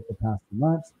you've sold the past 2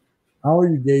 months. How are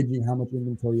you gauging how much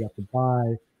inventory you have to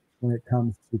buy when it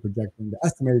comes to projecting the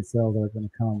estimated sales that are going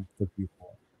to come for Q4?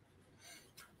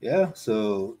 Yeah,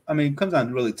 so I mean, it comes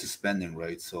down really to spending,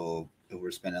 right? So if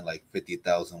we're spending like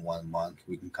 50,000 1 month,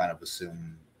 we can kind of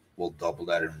assume we'll double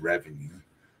that in revenue,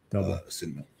 Double.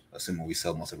 assuming we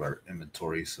sell most of our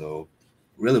inventory. So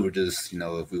really, we're just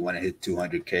if we want to hit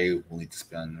 200K, we'll need to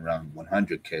spend around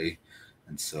 100K,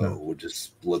 and so No. we're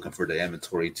just looking for the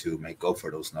inventory to make up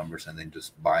for those numbers, and then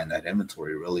just buying that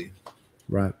inventory really.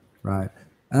 Right, right.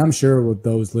 And I'm sure with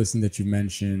those listening that you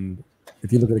mentioned,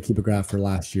 if you look at the Keeper graph for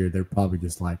last year, they're probably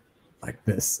just like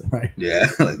this, right? Yeah,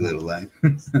 like little line.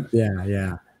 Yeah,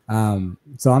 yeah.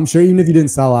 So I'm sure even if you didn't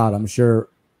sell out, I'm sure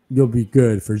you'll be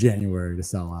good for January to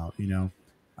sell out,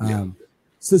 Yeah.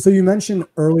 So you mentioned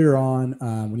earlier on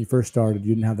when you first started,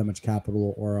 you didn't have that much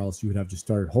capital or else you would have just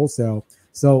started wholesale.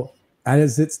 So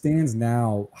as it stands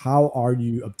now, how are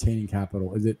you obtaining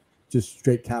capital? Is it just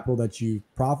straight capital that you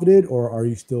profited or are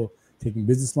you still taking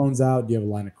business loans out? Do you have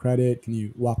a line of credit? Can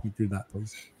you walk me through that,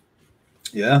 please?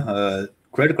 Yeah,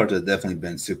 credit cards have definitely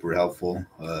been super helpful.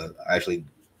 I actually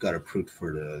got approved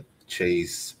for the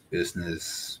Chase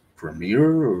Business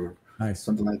Premier or Nice.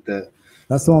 something like that.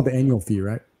 That's the one with the annual fee,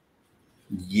 right?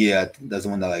 Yeah, that's the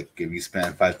one that like if you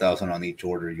spend 5,000 on each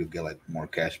order, you'll get like more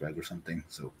cash back or something.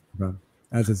 So Okay.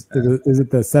 Is it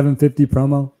the 750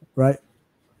 promo, right?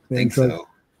 I think so.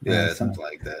 Yeah, Nice. something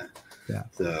like that. Yeah.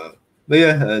 So, but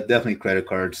yeah, definitely credit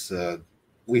cards.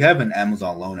 We have an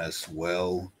Amazon loan as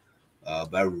well,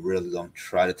 but I really don't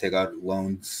try to take out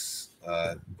loans.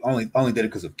 Only did it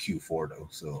because of Q4 though,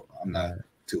 so I'm not Right.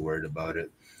 too worried about it.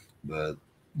 But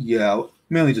yeah,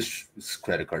 mainly just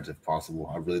credit cards if possible.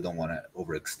 I really don't want to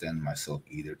overextend myself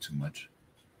either too much.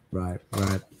 Right.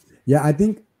 Right. Yeah. I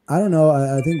don't know.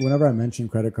 I think whenever I mention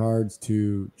credit cards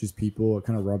to just people, it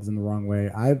kind of rubs them the wrong way.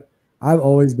 I've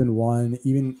always been one,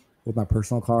 even with my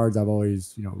personal cards, I've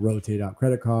always, rotated out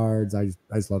credit cards. I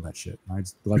just love that shit. I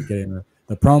just love getting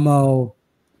the promo,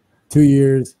 2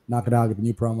 years, knock it out, get the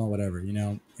new promo, whatever,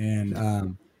 And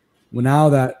well, now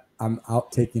that I'm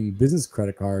out taking business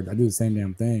credit cards, I do the same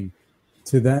damn thing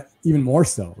to that even more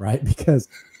so, right? Because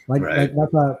Like Right.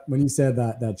 that's why when you said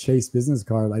that Chase business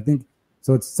card, I think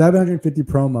so. It's 750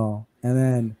 promo, and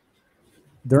then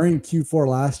during Q4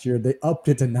 last year, they upped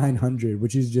it to 900,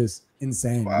 which is just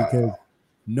insane because Wow.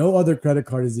 no other credit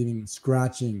card is even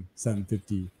scratching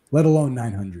 750, let alone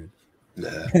 900.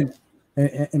 Yeah.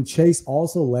 And Chase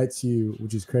also lets you,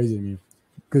 which is crazy to me,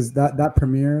 because that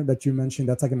Premier that you mentioned,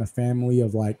 that's like in a family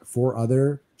of like 4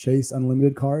 other Chase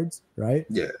Unlimited cards, right?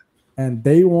 Yeah. And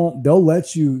they'll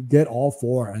let you get all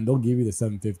 4, and they'll give you the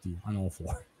 750 on all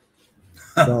 4.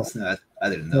 So I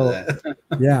didn't know so that.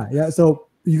 yeah. So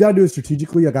you got to do it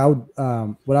strategically. Like I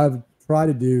would, what I've tried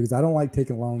to do is I don't like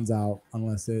taking loans out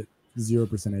unless it's 0%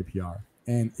 APR.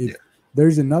 And if Yeah.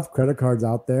 there's enough credit cards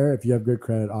out there, if you have good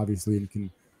credit, obviously, and you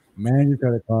can manage your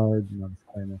credit card,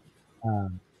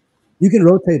 you can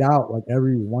rotate out like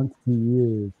every 1 to 2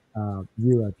 years,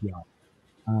 0 APR.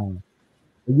 Um,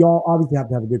 but you all obviously have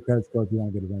to have a good credit score if you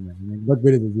want to get a limit. I mean, what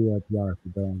good is a 0 APR if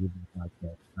you don't give them 5K,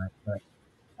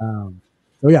 right?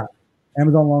 So yeah,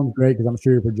 Amazon loan's great because I'm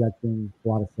sure you're projecting a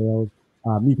lot of sales.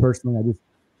 Me personally, I just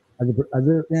as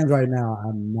it stands right now,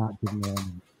 I'm not taking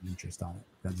any interest on it.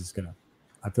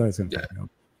 I feel like it's gonna Yeah.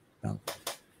 fuck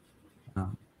me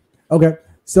up. Okay,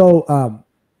 so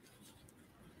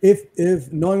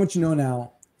if knowing what you know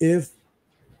now, if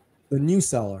the new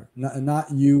seller,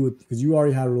 not you, because you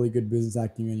already had a really good business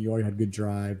acumen, you already had good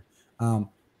drive.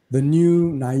 The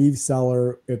new naive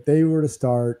seller, if they were to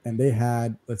start and they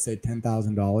had, let's say,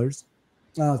 $10,000,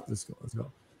 let's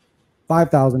go,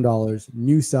 $5,000,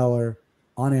 new seller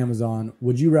on Amazon,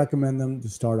 would you recommend them to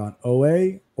start on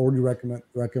OA, or would you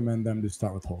recommend them to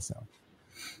start with wholesale?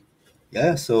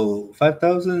 Yeah. So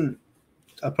 5,000,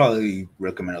 I probably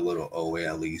recommend a little OA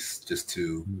at least, just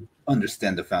to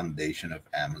understand the foundation of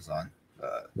Amazon.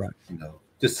 Right.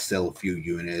 Just to sell a few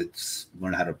units,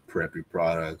 learn how to prep your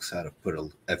products, how to put a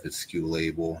FSQ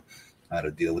label, how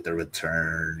to deal with the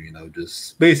return.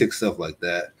 Just basic stuff like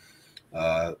that.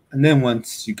 And then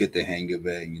once you get the hang of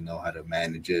it and you know how to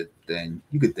manage it, then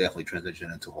you could definitely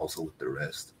transition into wholesale with the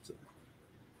rest. So.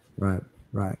 Right.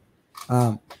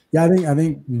 Yeah, I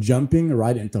think jumping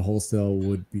right into wholesale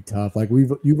would be tough. Like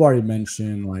you've already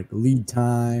mentioned like lead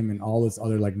time and all this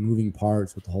other like moving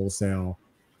parts with wholesale.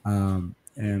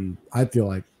 And I feel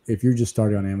like if you're just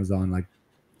starting on Amazon, like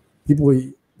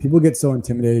people get so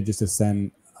intimidated just to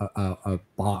send a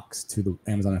box to the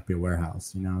Amazon FBA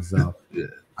warehouse, So Yeah.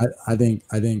 I think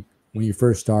when you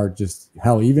first start, just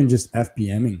hell, even just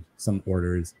FBMing some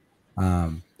orders,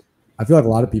 I feel like a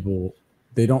lot of people,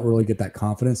 they don't really get that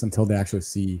confidence until they actually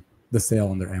see the sale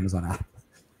on their Amazon app.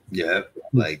 Yeah,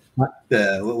 like what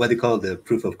they call the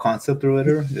proof of concept or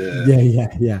whatever.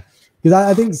 Yeah. Because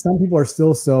I think some people are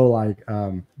still so like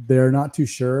they're not too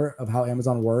sure of how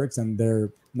Amazon works, and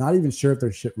they're not even sure if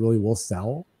their shit really will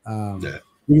sell. Yeah.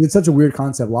 Because it's such a weird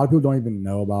concept. A lot of people don't even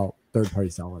know about third-party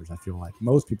sellers. I feel like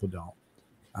most people don't.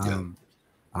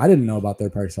 I didn't know about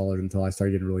third-party sellers until I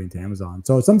started getting really into Amazon.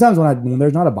 So sometimes when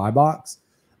there's not a buy box,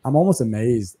 I'm almost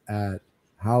amazed at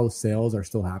how sales are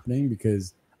still happening,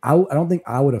 because I don't think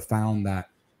I would have found that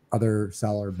other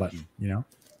seller button,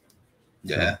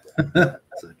 Yeah.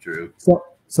 So true.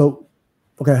 So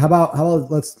okay, how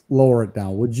about let's lower it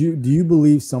down. Do you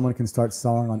believe someone can start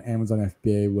selling on Amazon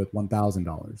FBA with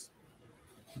 $1,000?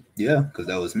 Yeah, because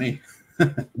that was me.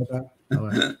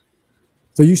 Okay.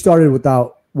 So you started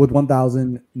with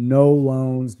 1,000, no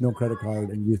loans, no credit card,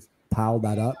 and you piled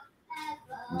that up.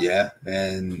 Yeah,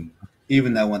 and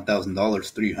even that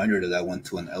 $1,000, 300 of that went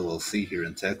to an LLC here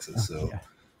in Texas. So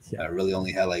Yeah. I really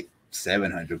only had like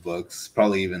 $700,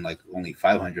 probably even like only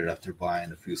 500 after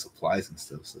buying a few supplies and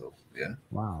stuff. So yeah.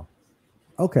 Wow.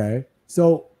 Okay.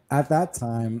 So at that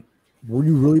time, were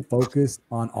you really focused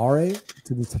on RA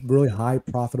to these really high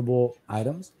profitable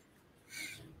items?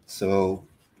 So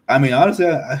I mean, honestly,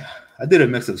 I did a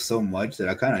mix of so much that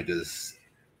I kind of just,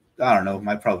 I don't know,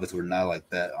 my profits were not like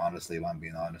that. Honestly, if I'm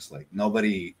being honest, like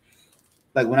nobody,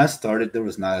 like when I started, there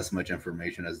was not as much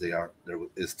information as there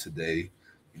is today.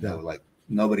 Like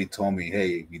nobody told me,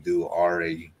 hey, if you do RA,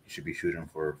 you should be shooting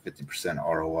for 50%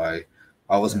 ROI.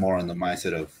 I was more on the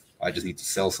mindset of I just need to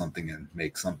sell something and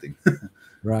make something.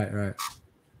 Right.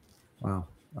 Wow.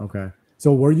 Okay.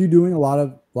 So were you doing a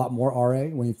lot more RA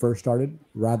when you first started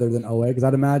rather than OA? Because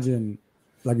I'd imagine,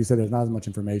 like you said, there's not as much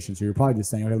information. So you're probably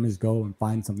just saying, okay, let me just go and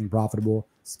find something profitable,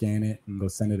 scan it, and go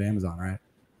send it to Amazon, right?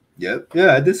 Yep.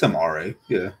 Yeah, I did some RA.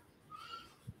 Yeah.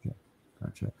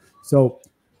 Gotcha. So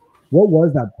what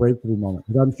was that breakthrough moment?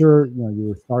 Because I'm sure you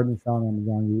were starting to sell on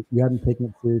Amazon. You hadn't taken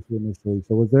it seriously initially.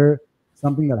 So was there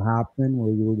something that happened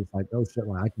where you were just like, oh shit,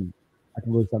 like I can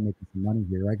really start making some money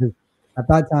here, right? Because at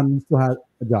that time you still had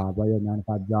a job, right? You had a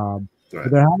 9-to-5 job. Right.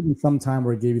 But there has been some time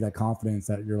where it gave you that confidence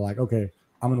that you're like, okay,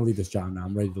 I'm going to leave this job now.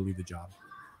 I'm ready to leave the job.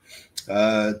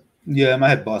 Yeah, my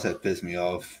head boss had pissed me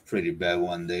off pretty bad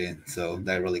one day, and so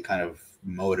that really kind of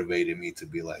motivated me to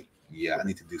be like, yeah, I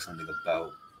need to do something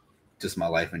about just my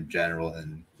life in general,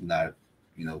 and not,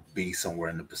 be somewhere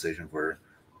in the position where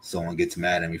someone gets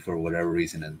mad at me for whatever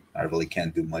reason, and I really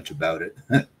can't do much about it.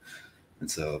 And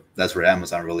so that's where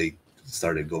Amazon really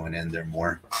started going in there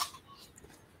more.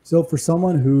 So for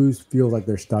someone who feels like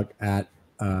they're stuck at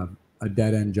a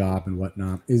dead end job and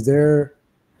whatnot, is there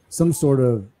some sort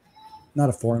of, not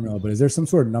a formula, but is there some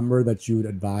sort of number that you would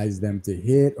advise them to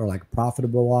hit, or like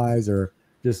profitable wise, or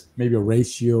just maybe a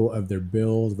ratio of their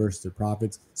bills versus their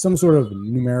profits, some sort of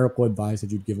numerical advice that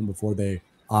you'd give them before they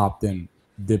opt and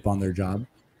dip on their job?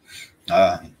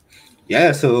 Uh,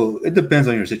 yeah, so it depends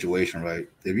on your situation, right?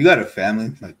 If you got a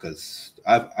family, like, because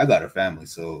I got a family,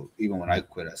 so even when I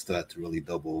quit, I still had to really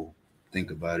double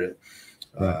think about it.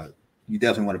 Right. You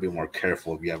definitely want to be more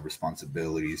careful if you have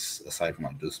responsibilities aside from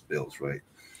like just bills, right?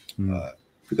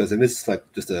 Because if it's like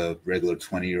just a regular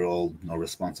 20-year-old, no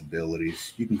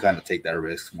responsibilities, you can kind of take that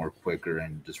risk more quicker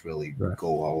and just really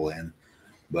go all in.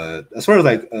 But as far as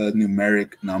like a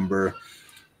numeric number,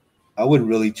 I would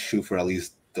really shoot for at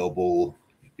least double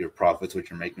your profits, what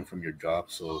you're making from your job.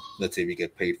 So let's say if you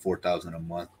get paid 4,000 a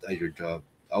month at your job,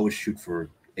 I would shoot for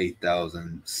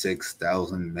 8,000,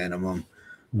 6,000 minimum.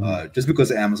 Just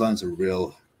because Amazon is a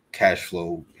real cash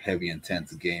flow heavy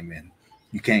intense game, and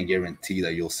you can't guarantee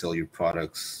that you'll sell your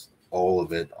products, all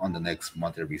of it, on the next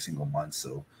month, every single month.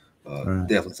 So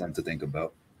definitely something to think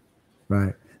about.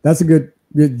 Right. That's a good.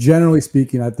 Generally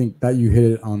speaking, I think that you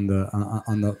hit it on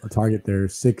the target there.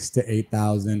 6,000 to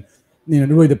 8,000. It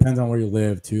really depends on where you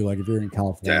live too. Like if you're in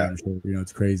California, I'm sure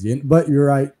it's crazy. But you're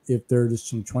right. If they're just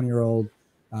some 20-year-old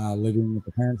living at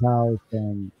the parents' house,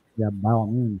 then yeah, by all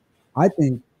means. I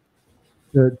think,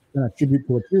 to kind of attribute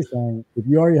to what you're saying, if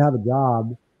you already have a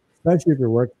job, especially if you're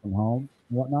working from home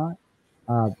and whatnot,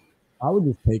 uh, I would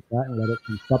just take that and let it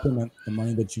supplement the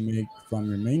money that you make from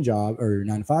your main job or your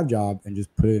 9 to 5 job, and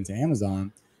just put it into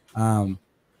Amazon.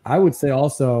 I would say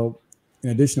also, in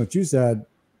addition to what you said,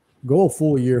 go a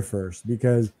full year first,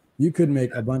 because you could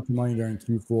make a bunch of money during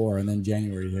Q4 and then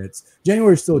January hits.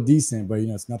 January is still decent, but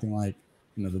it's nothing like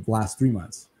the last 3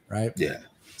 months, right? Yeah.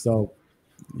 So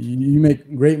you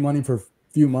make great money for a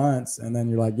few months, and then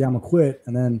you're like, yeah, I'm gonna quit,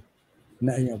 and then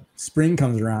spring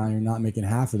comes around, you're not making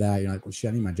half of that. You're like, well,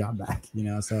 shit, I need my job back.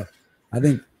 So I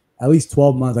think at least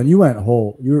 12 months. And you went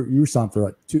whole. You were selling for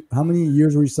like how many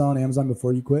years were you selling Amazon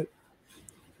before you quit?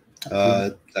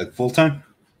 Like full time?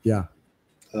 Yeah.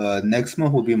 Next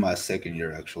month will be my second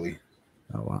year, actually.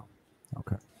 Oh wow.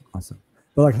 Okay. Awesome.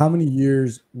 But like, how many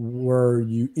years were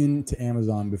you into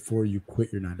Amazon before you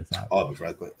quit your 9 to 5? Oh, before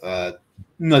I quit.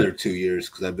 Another 2 years,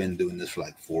 because I've been doing this for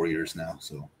like 4 years now.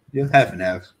 So yeah, half and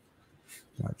half.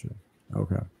 Gotcha.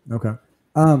 Okay.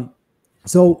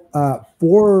 So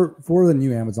for the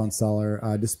new Amazon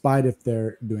seller, despite if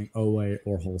they're doing OA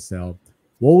or wholesale,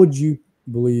 what would you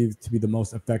believe to be the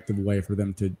most effective way for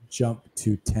them to jump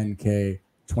to 10K,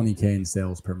 20K in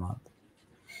sales per month?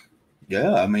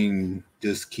 Yeah, I mean,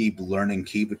 just keep learning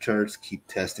keep charts, keep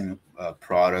testing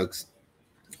products,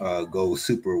 go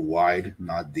super wide,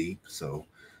 not deep. So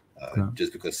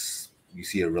just because you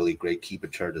see a really great keep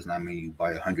chart does not mean you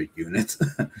buy 100 units.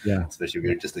 Yeah. Especially if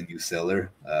you're just a new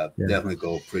seller. Definitely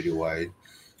go pretty wide.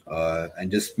 And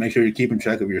just make sure you're keeping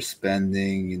track of your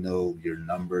spending, your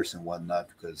numbers and whatnot,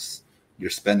 because your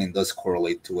spending does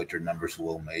correlate to what your numbers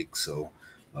will make. So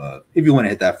if you want to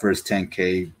hit that first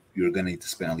 10K, you're going to need to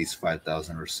spend at least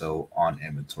 5,000 or so on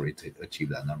inventory to achieve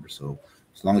that number. So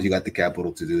as long as you got the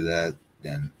capital to do that,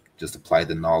 then just apply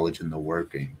the knowledge and the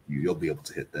work, and you'll be able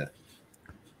to hit that.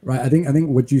 Right. I think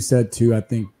what you said too, I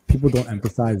think people don't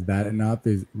emphasize that enough,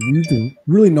 is you need to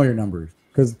really know your numbers.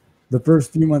 Because the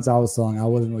first few months I was selling, I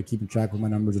wasn't really keeping track of my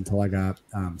numbers until I got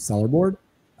Seller Board.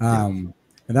 And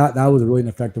that was a really an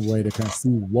effective way to kind of see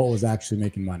what was actually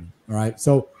making money. All right.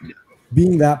 So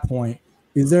being that point,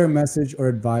 is there a message or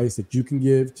advice that you can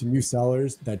give to new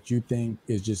sellers that you think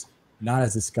is just not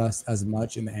as discussed as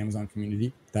much in the Amazon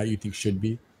community that you think should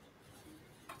be?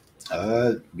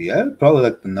 Yeah, probably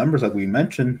like the numbers, like we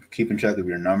mentioned, keeping track of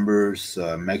your numbers,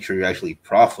 make sure you're actually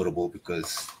profitable,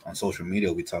 because on social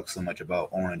media we talk so much about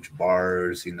orange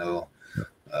bars,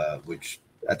 which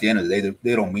at the end of the day,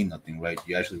 they don't mean nothing, right?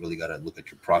 You actually really got to look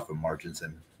at your profit margins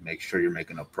and make sure you're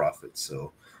making a profit.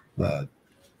 So,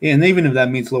 and even if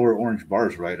that means lower orange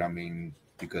bars, right? I mean,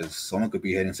 because someone could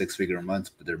be hitting 6-figure a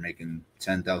month, but they're making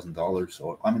 $10,000,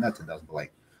 or I mean, not 10,000, but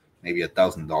like maybe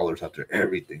 $1,000 after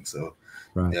everything. So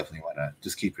definitely want to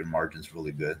just keep your margins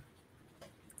really good.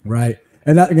 Right.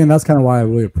 And that, again, that's kind of why I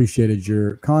really appreciated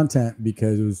your content,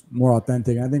 because it was more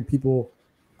authentic. And I think people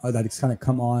that just kind of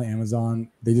come on Amazon,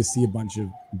 they just see a bunch of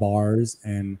bars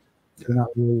and Yeah. they're not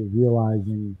really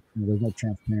realizing, there's no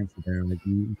transparency there. Like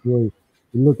you really,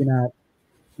 you're looking at,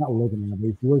 not looking at, but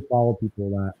you should really follow people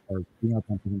that are being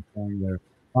authentic and showing their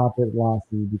profit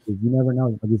losses, because you never know.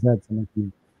 Like you said, someone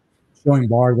keeps showing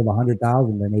bars of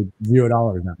 100,000, they made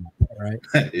 $0 that month,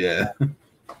 right? Yeah.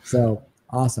 So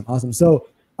awesome, awesome. So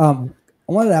I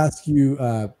wanted to ask you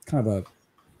kind of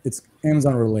it's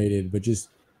Amazon related, but just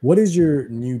what is your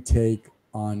new take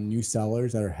on new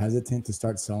sellers that are hesitant to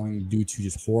start selling due to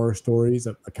just horror stories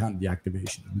of account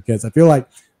deactivation? Because I feel like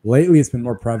lately it's been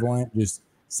more prevalent, just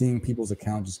seeing people's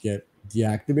account just get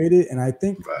deactivated. And I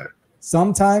think Right.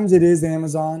 sometimes it is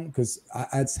Amazon, because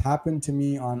it's happened to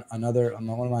me on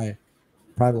one of my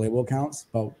private label accounts,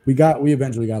 but we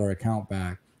eventually got our account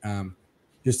back.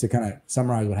 Just to kind of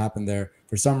summarize what happened there,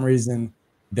 for some reason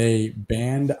they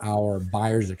banned our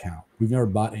buyer's account. We've never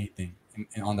bought anything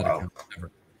on that Wow. account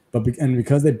ever, but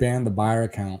because they banned the buyer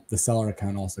account, the seller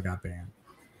account also got banned,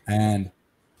 and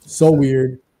so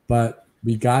weird. But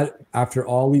we got, after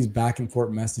all these back and forth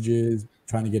messages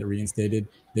trying to get it reinstated,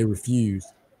 they refused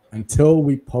until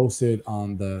we posted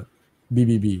on the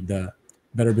BBB, the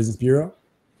Better Business Bureau.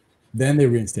 Then they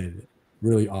reinstated it.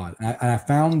 Really odd. And I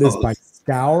found this Oh, by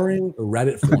scouring a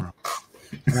Reddit forum.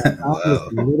 And I found this wow.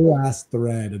 little ass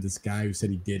thread of this guy who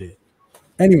said he did it.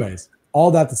 Anyways,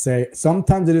 all that to say,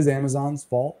 sometimes it is Amazon's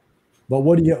fault. But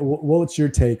what's your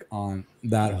take on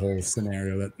that whole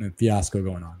scenario, that fiasco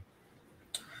going on?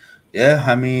 Yeah,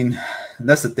 I mean,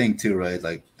 that's the thing too, right?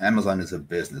 Like Amazon is a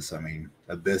business. I mean,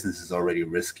 a business is already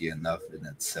risky enough in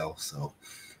itself. So,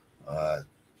 uh,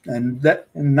 and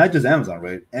not just Amazon,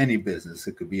 right? Any business.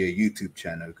 It could be a YouTube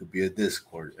channel, it could be a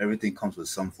Discord. Everything comes with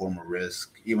some form of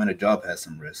risk. Even a job has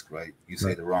some risk, right? You say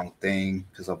Right. the wrong thing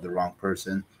because of the wrong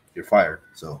person, you're fired.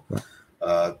 So, Right.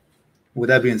 uh, with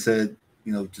that being said,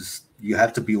 just you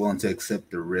have to be willing to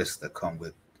accept the risks that come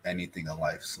with anything in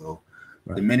life. So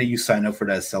the Right. minute you sign up for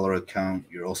that seller account,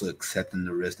 you're also accepting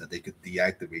the risk that they could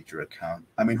deactivate your account.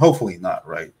 I mean, hopefully not,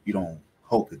 right? You don't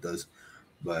hope it does,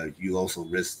 but you also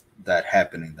risk that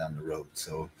happening down the road.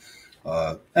 So,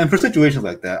 and for situations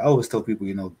like that, I always tell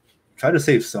people, try to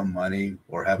save some money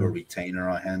or have a Right. retainer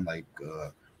on hand, like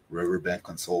Riverbend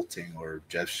Consulting or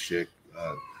Jeff Schick,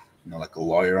 like a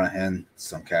lawyer on hand,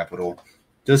 some capital,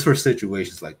 just for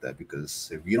situations like that. Because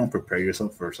if you don't prepare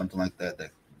yourself for something like that,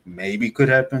 that maybe could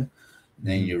happen,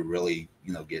 then Mhm. you really,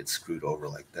 get screwed over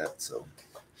like that. So,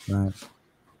 Right.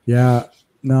 Yeah.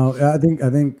 No, I think,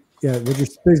 yeah, what you're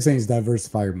basically saying is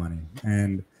diversify your money.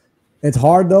 And it's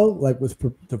hard though, like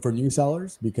for new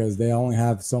sellers, because they only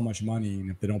have so much money, and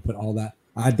if they don't put all that,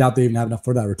 I doubt they even have enough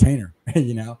for that retainer.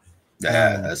 yeah, Um,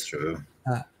 that's true.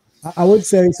 uh, I would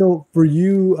say so for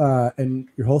you and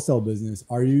your wholesale business.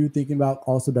 Are you thinking about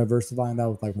also diversifying that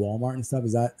with like Walmart and stuff?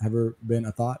 Has that ever been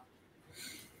a thought?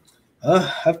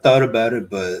 I've thought about it,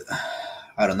 but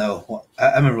I don't know. I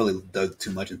haven't really dug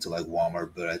too much into like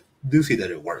Walmart, but I do see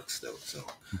that it works though. So,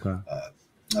 Okay.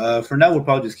 uh, for now, we'll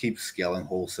probably just keep scaling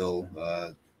wholesale.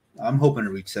 I'm hoping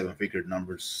to reach seven-figure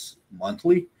numbers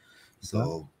monthly. Okay.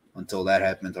 So until that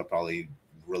happens, I probably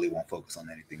really won't focus on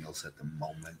anything else at the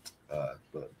moment.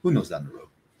 But who knows down the road?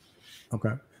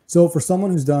 Okay. So for someone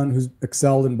who's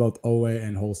excelled in both OA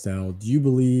and wholesale, do you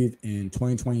believe in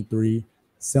 2023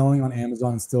 selling on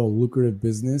Amazon is still a lucrative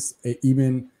business?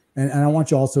 Even, and I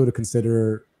want you also to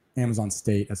consider Amazon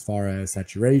state as far as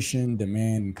saturation,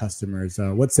 demand, and customers.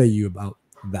 What say you about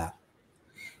that?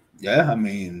 Yeah, I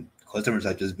mean, customers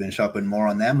have just been shopping more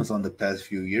on Amazon the past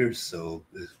few years, so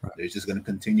Right. they're just going to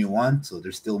continue on. So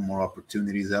there's still more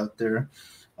opportunities out there.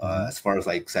 Mm-hmm. As far as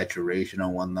like saturation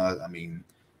and whatnot, I mean,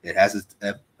 it has its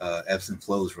ebbs and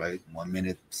flows, right? 1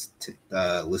 minute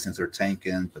listings are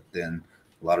tanking, but then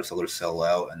a lot of sellers sell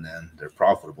out and then they're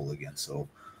profitable again. So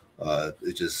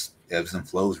it just ebbs and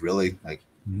flows, really, like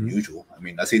Mm-hmm. usual. I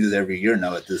mean, I see this every year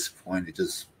now at this point. It's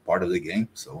just part of the game.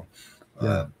 So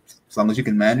Yeah. as long as you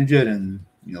can manage it and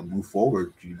move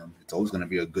forward, it's always going to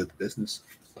be a good business.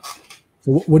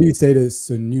 So what do you say to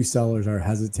so new sellers are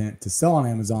hesitant to sell on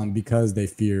Amazon because they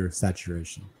fear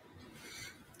saturation?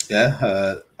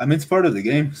 Yeah, I mean it's part of the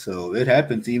game, so it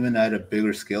happens even at a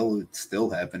bigger scale. It's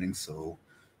still happening, so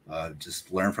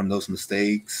just learn from those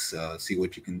mistakes. See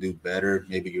what you can do better.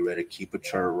 Maybe you're ready to keep a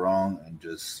chart wrong and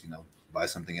just buy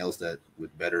something else that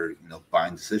with better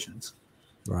buying decisions.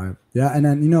 Right. Yeah. And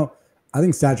then, I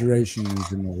think saturation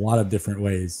is in a lot of different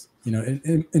ways.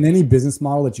 In any business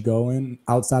model that you go in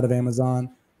outside of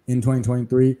Amazon in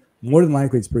 2023, more than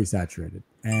likely it's pretty saturated.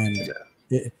 And Yeah,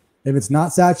 it, if it's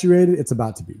not saturated, it's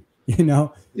about to be, you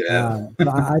know? Yeah. But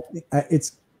I think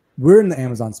we're in the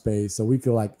Amazon space, so we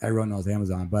feel like everyone knows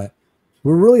Amazon, but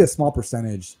we're really a small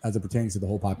percentage as it pertains to the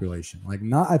whole population. Like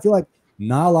I feel like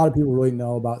not a lot of people really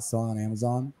know about selling on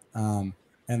Amazon.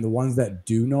 And the ones that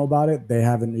do know about it, they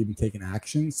haven't even taken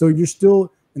action. So you're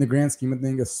still, in the grand scheme of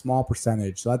things, a small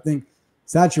percentage. So I think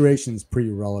saturation is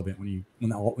pretty relevant when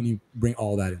you bring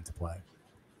all that into play.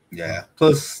 Yeah.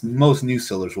 Plus, most new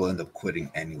sellers will end up quitting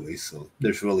anyway, so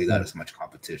there's really not Right. as much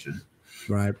competition.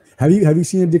 Right. Have you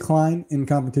seen a decline in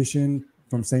competition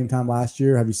from same time last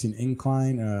year? Have you seen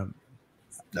incline? Uh,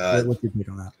 What's your take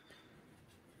on that?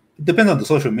 it depends on the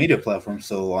social media platform.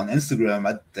 So on Instagram,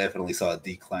 I definitely saw a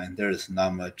decline. There's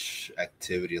not much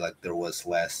activity like there was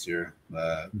last year.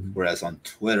 Mhm. Whereas on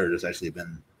Twitter, there's actually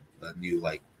been a new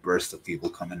like burst of people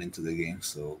coming into the game.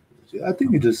 So yeah, I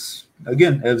think it just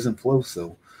again ebbs and flows.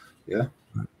 So yeah.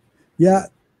 Yeah.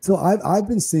 So I've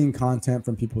been seeing content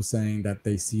from people saying that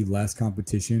they see less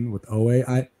competition with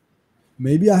OA.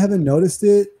 Maybe I haven't noticed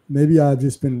it. Maybe I've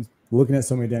just been looking at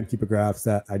so many damn keeper graphs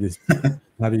that I just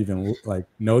haven't even like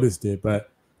noticed it.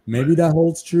 But maybe that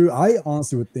holds true. I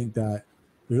honestly would think that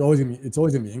it's always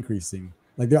gonna be increasing.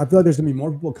 Like I feel like there's gonna be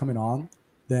more people coming on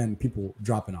than people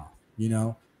dropping off. You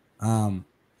know,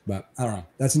 but I don't know.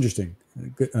 That's interesting.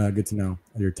 Good to know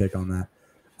your take on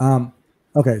that.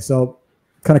 Okay, so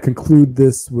kind of conclude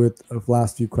this with the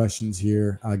last few questions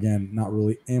here. Again, not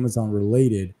really Amazon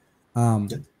related,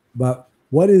 but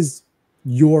what is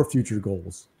your future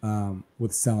goals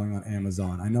with selling on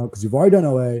Amazon? I know because you've already done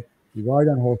OA, you've already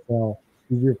done wholesale.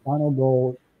 Is your final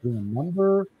goal being a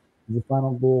number? Is your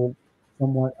final goal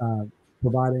somewhat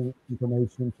providing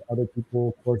information to other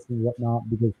people, courses, whatnot?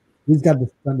 Because we've got this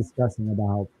done discussing about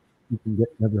how you can get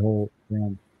every whole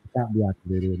brand account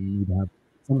deactivated and you need to have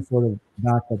some sort of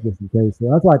backup just in case. So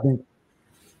that's why I think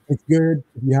it's good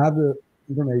if you have the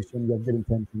information, you have good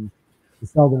intentions to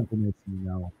sell the information, you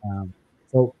know.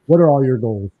 So what are all your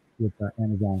goals with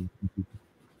Amazon?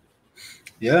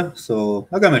 Yeah, so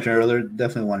like I mentioned earlier,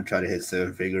 definitely want to try to hit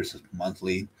 7 figures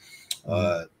monthly.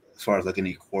 Mhm. As far as like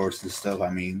any course and stuff,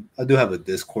 I mean, I do have a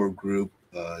Discord group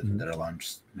Mhm. that I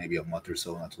launched maybe a month or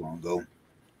so not too long ago.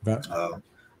 Okay. Uh,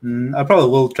 I probably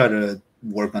will try to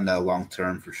work on that long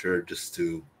term for sure, just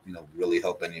to really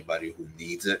help anybody who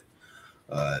needs it,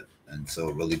 and so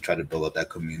really try to build up that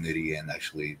community and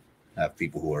actually have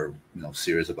people who are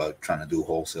serious about trying to do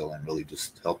wholesale and really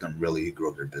just help them really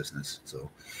grow their business. So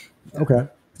yeah. Okay.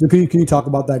 So can you talk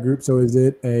about that group? So is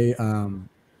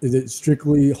it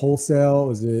strictly wholesale?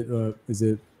 Is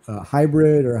it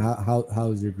hybrid, or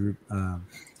how is your group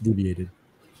deviated?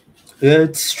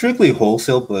 It's strictly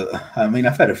wholesale, but I mean,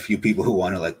 I've had a few people who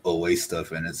wanted like OA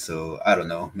stuff in it, so I don't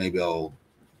know. Maybe I'll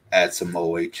add some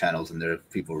OA channels in there if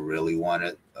people really want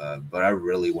it. But I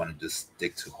really want to just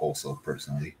stick to wholesale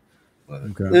personally. But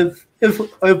Okay. if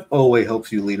OA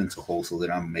helps you lead into wholesale,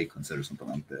 then I may consider something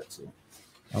like that. So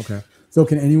Okay. So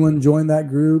can anyone join that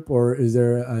group, or is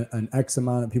there an X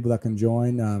amount of people that can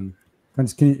join? Can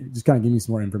you just kind of give me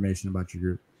some more information about your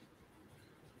group?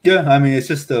 yeah, I mean, it's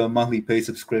just a monthly pay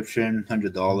subscription,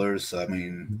 $100. I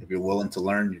mean, if you're willing to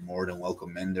learn, you're more than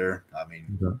welcome in there. I mean,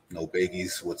 Okay. no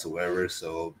biggies whatsoever.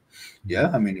 So, Mhm. yeah,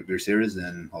 I mean, if you're serious,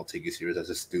 then I'll take you serious as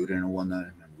a student and whatnot,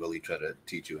 and really try to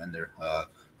teach you in there.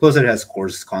 Plus, it has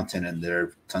course content in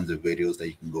there, tons of videos that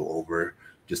you can go over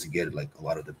just to get like a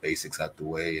lot of the basics out the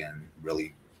way and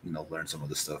really, learn some of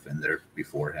the stuff in there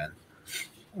beforehand.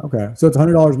 Okay. So it's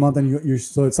 $100 a month, and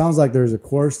so it sounds like there's a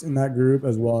course in that group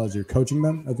as well as you're coaching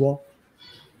them as well.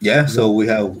 Yeah, Is that- so we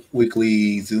have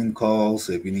weekly Zoom calls.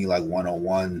 If you need like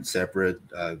one-on-one separate,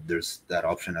 there's that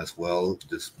option as well.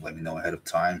 Just let me know ahead of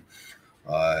time.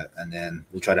 And then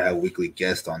we try to have weekly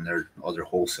guests on their other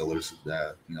wholesalers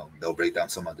that they'll break down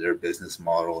some of their business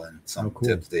model and Oh, some cool.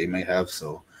 tips they may have.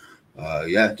 So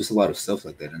yeah, just a lot of stuff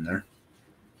like that in there.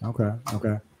 Okay.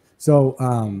 Okay. So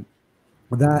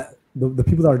that the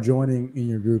people that are joining in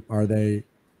your group, are they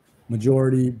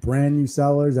majority brand new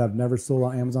sellers that have never sold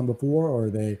on Amazon before, or are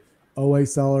they OA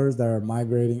sellers that are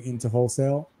migrating into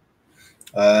wholesale?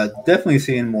 Definitely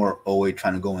seeing more OA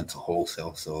trying to go into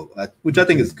wholesale, so which I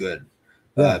think is good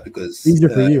Yeah. because Easier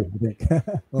for you, I think.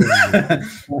 A little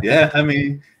easier. yeah, I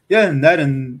mean, yeah,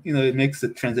 and it makes the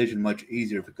transition much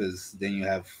easier because then you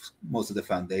have most of the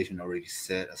foundation already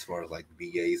set as far as like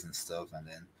VAs and stuff, and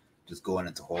then just going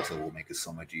into wholesale will make it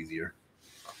so much easier.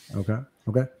 Okay.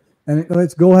 Okay. And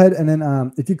let's go ahead and then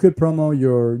if you could promo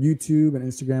your YouTube and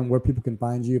Instagram, where people can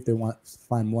find you if they want to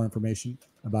find more information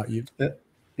about you. Yeah,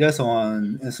 yeah. So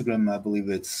on Instagram, I believe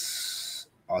it's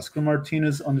Oscar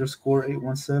Martinez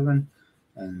 _817.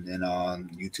 And then on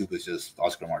YouTube, it's just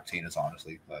Oscar Martinez.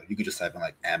 Honestly, you could just type in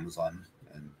like Amazon,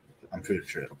 and I'm pretty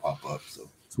sure it'll pop up. So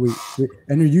Sweet.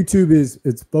 And your YouTube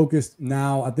it's focused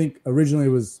now. I think originally it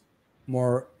was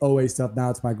more OA stuff. Now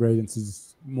it's migrated into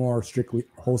more strictly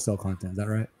wholesale content. Is that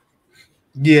right?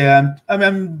 yeah,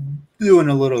 I'm doing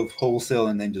a little of wholesale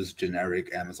and then just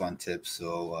generic Amazon tips.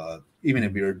 So even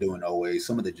if you're doing OA,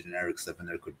 some of the generic stuff in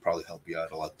there could probably help you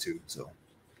out a lot too. So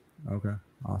okay,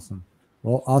 awesome.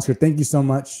 Well, Oscar, thank you so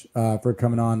much for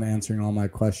coming on and answering all my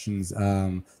questions.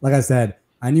 Like I said,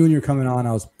 I knew when you were coming on,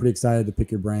 I was pretty excited to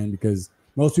pick your brain because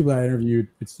most people I interviewed,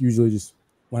 it's usually just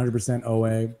 100%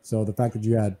 OA. So the fact that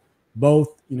you had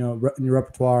both, in your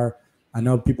repertoire, I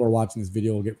know people are watching this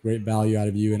video will get great value out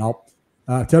of you. And I'll,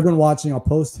 to everyone watching, I'll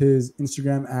post his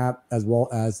Instagram app as well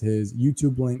as his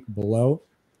YouTube link below.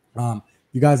 If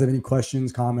you guys have any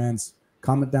questions, comments,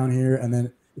 comment down here. And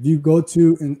then if you go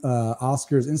to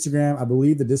Oscar's Instagram, I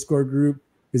believe the Discord group,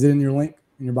 is it in your link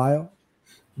in your bio?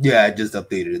 Yeah, I just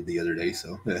updated it the other day,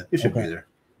 so yeah, it should be there.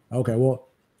 Okay, well,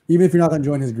 even if you're not going to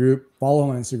join his group, follow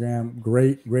him on Instagram.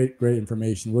 Great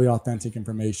information, really authentic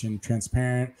information,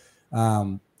 transparent.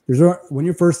 When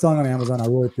you're first selling on Amazon, I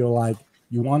really feel like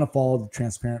you want to follow the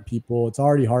transparent people. It's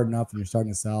already hard enough when you're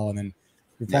starting to sell, and then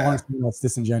if you're following someone that's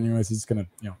disingenuous, it's going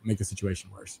to make the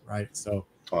situation worse, right? So,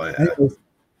 anyways,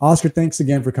 Oscar, thanks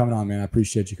again for coming on, man. I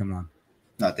appreciate you coming on.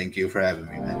 No, thank you for having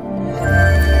me,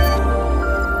 man.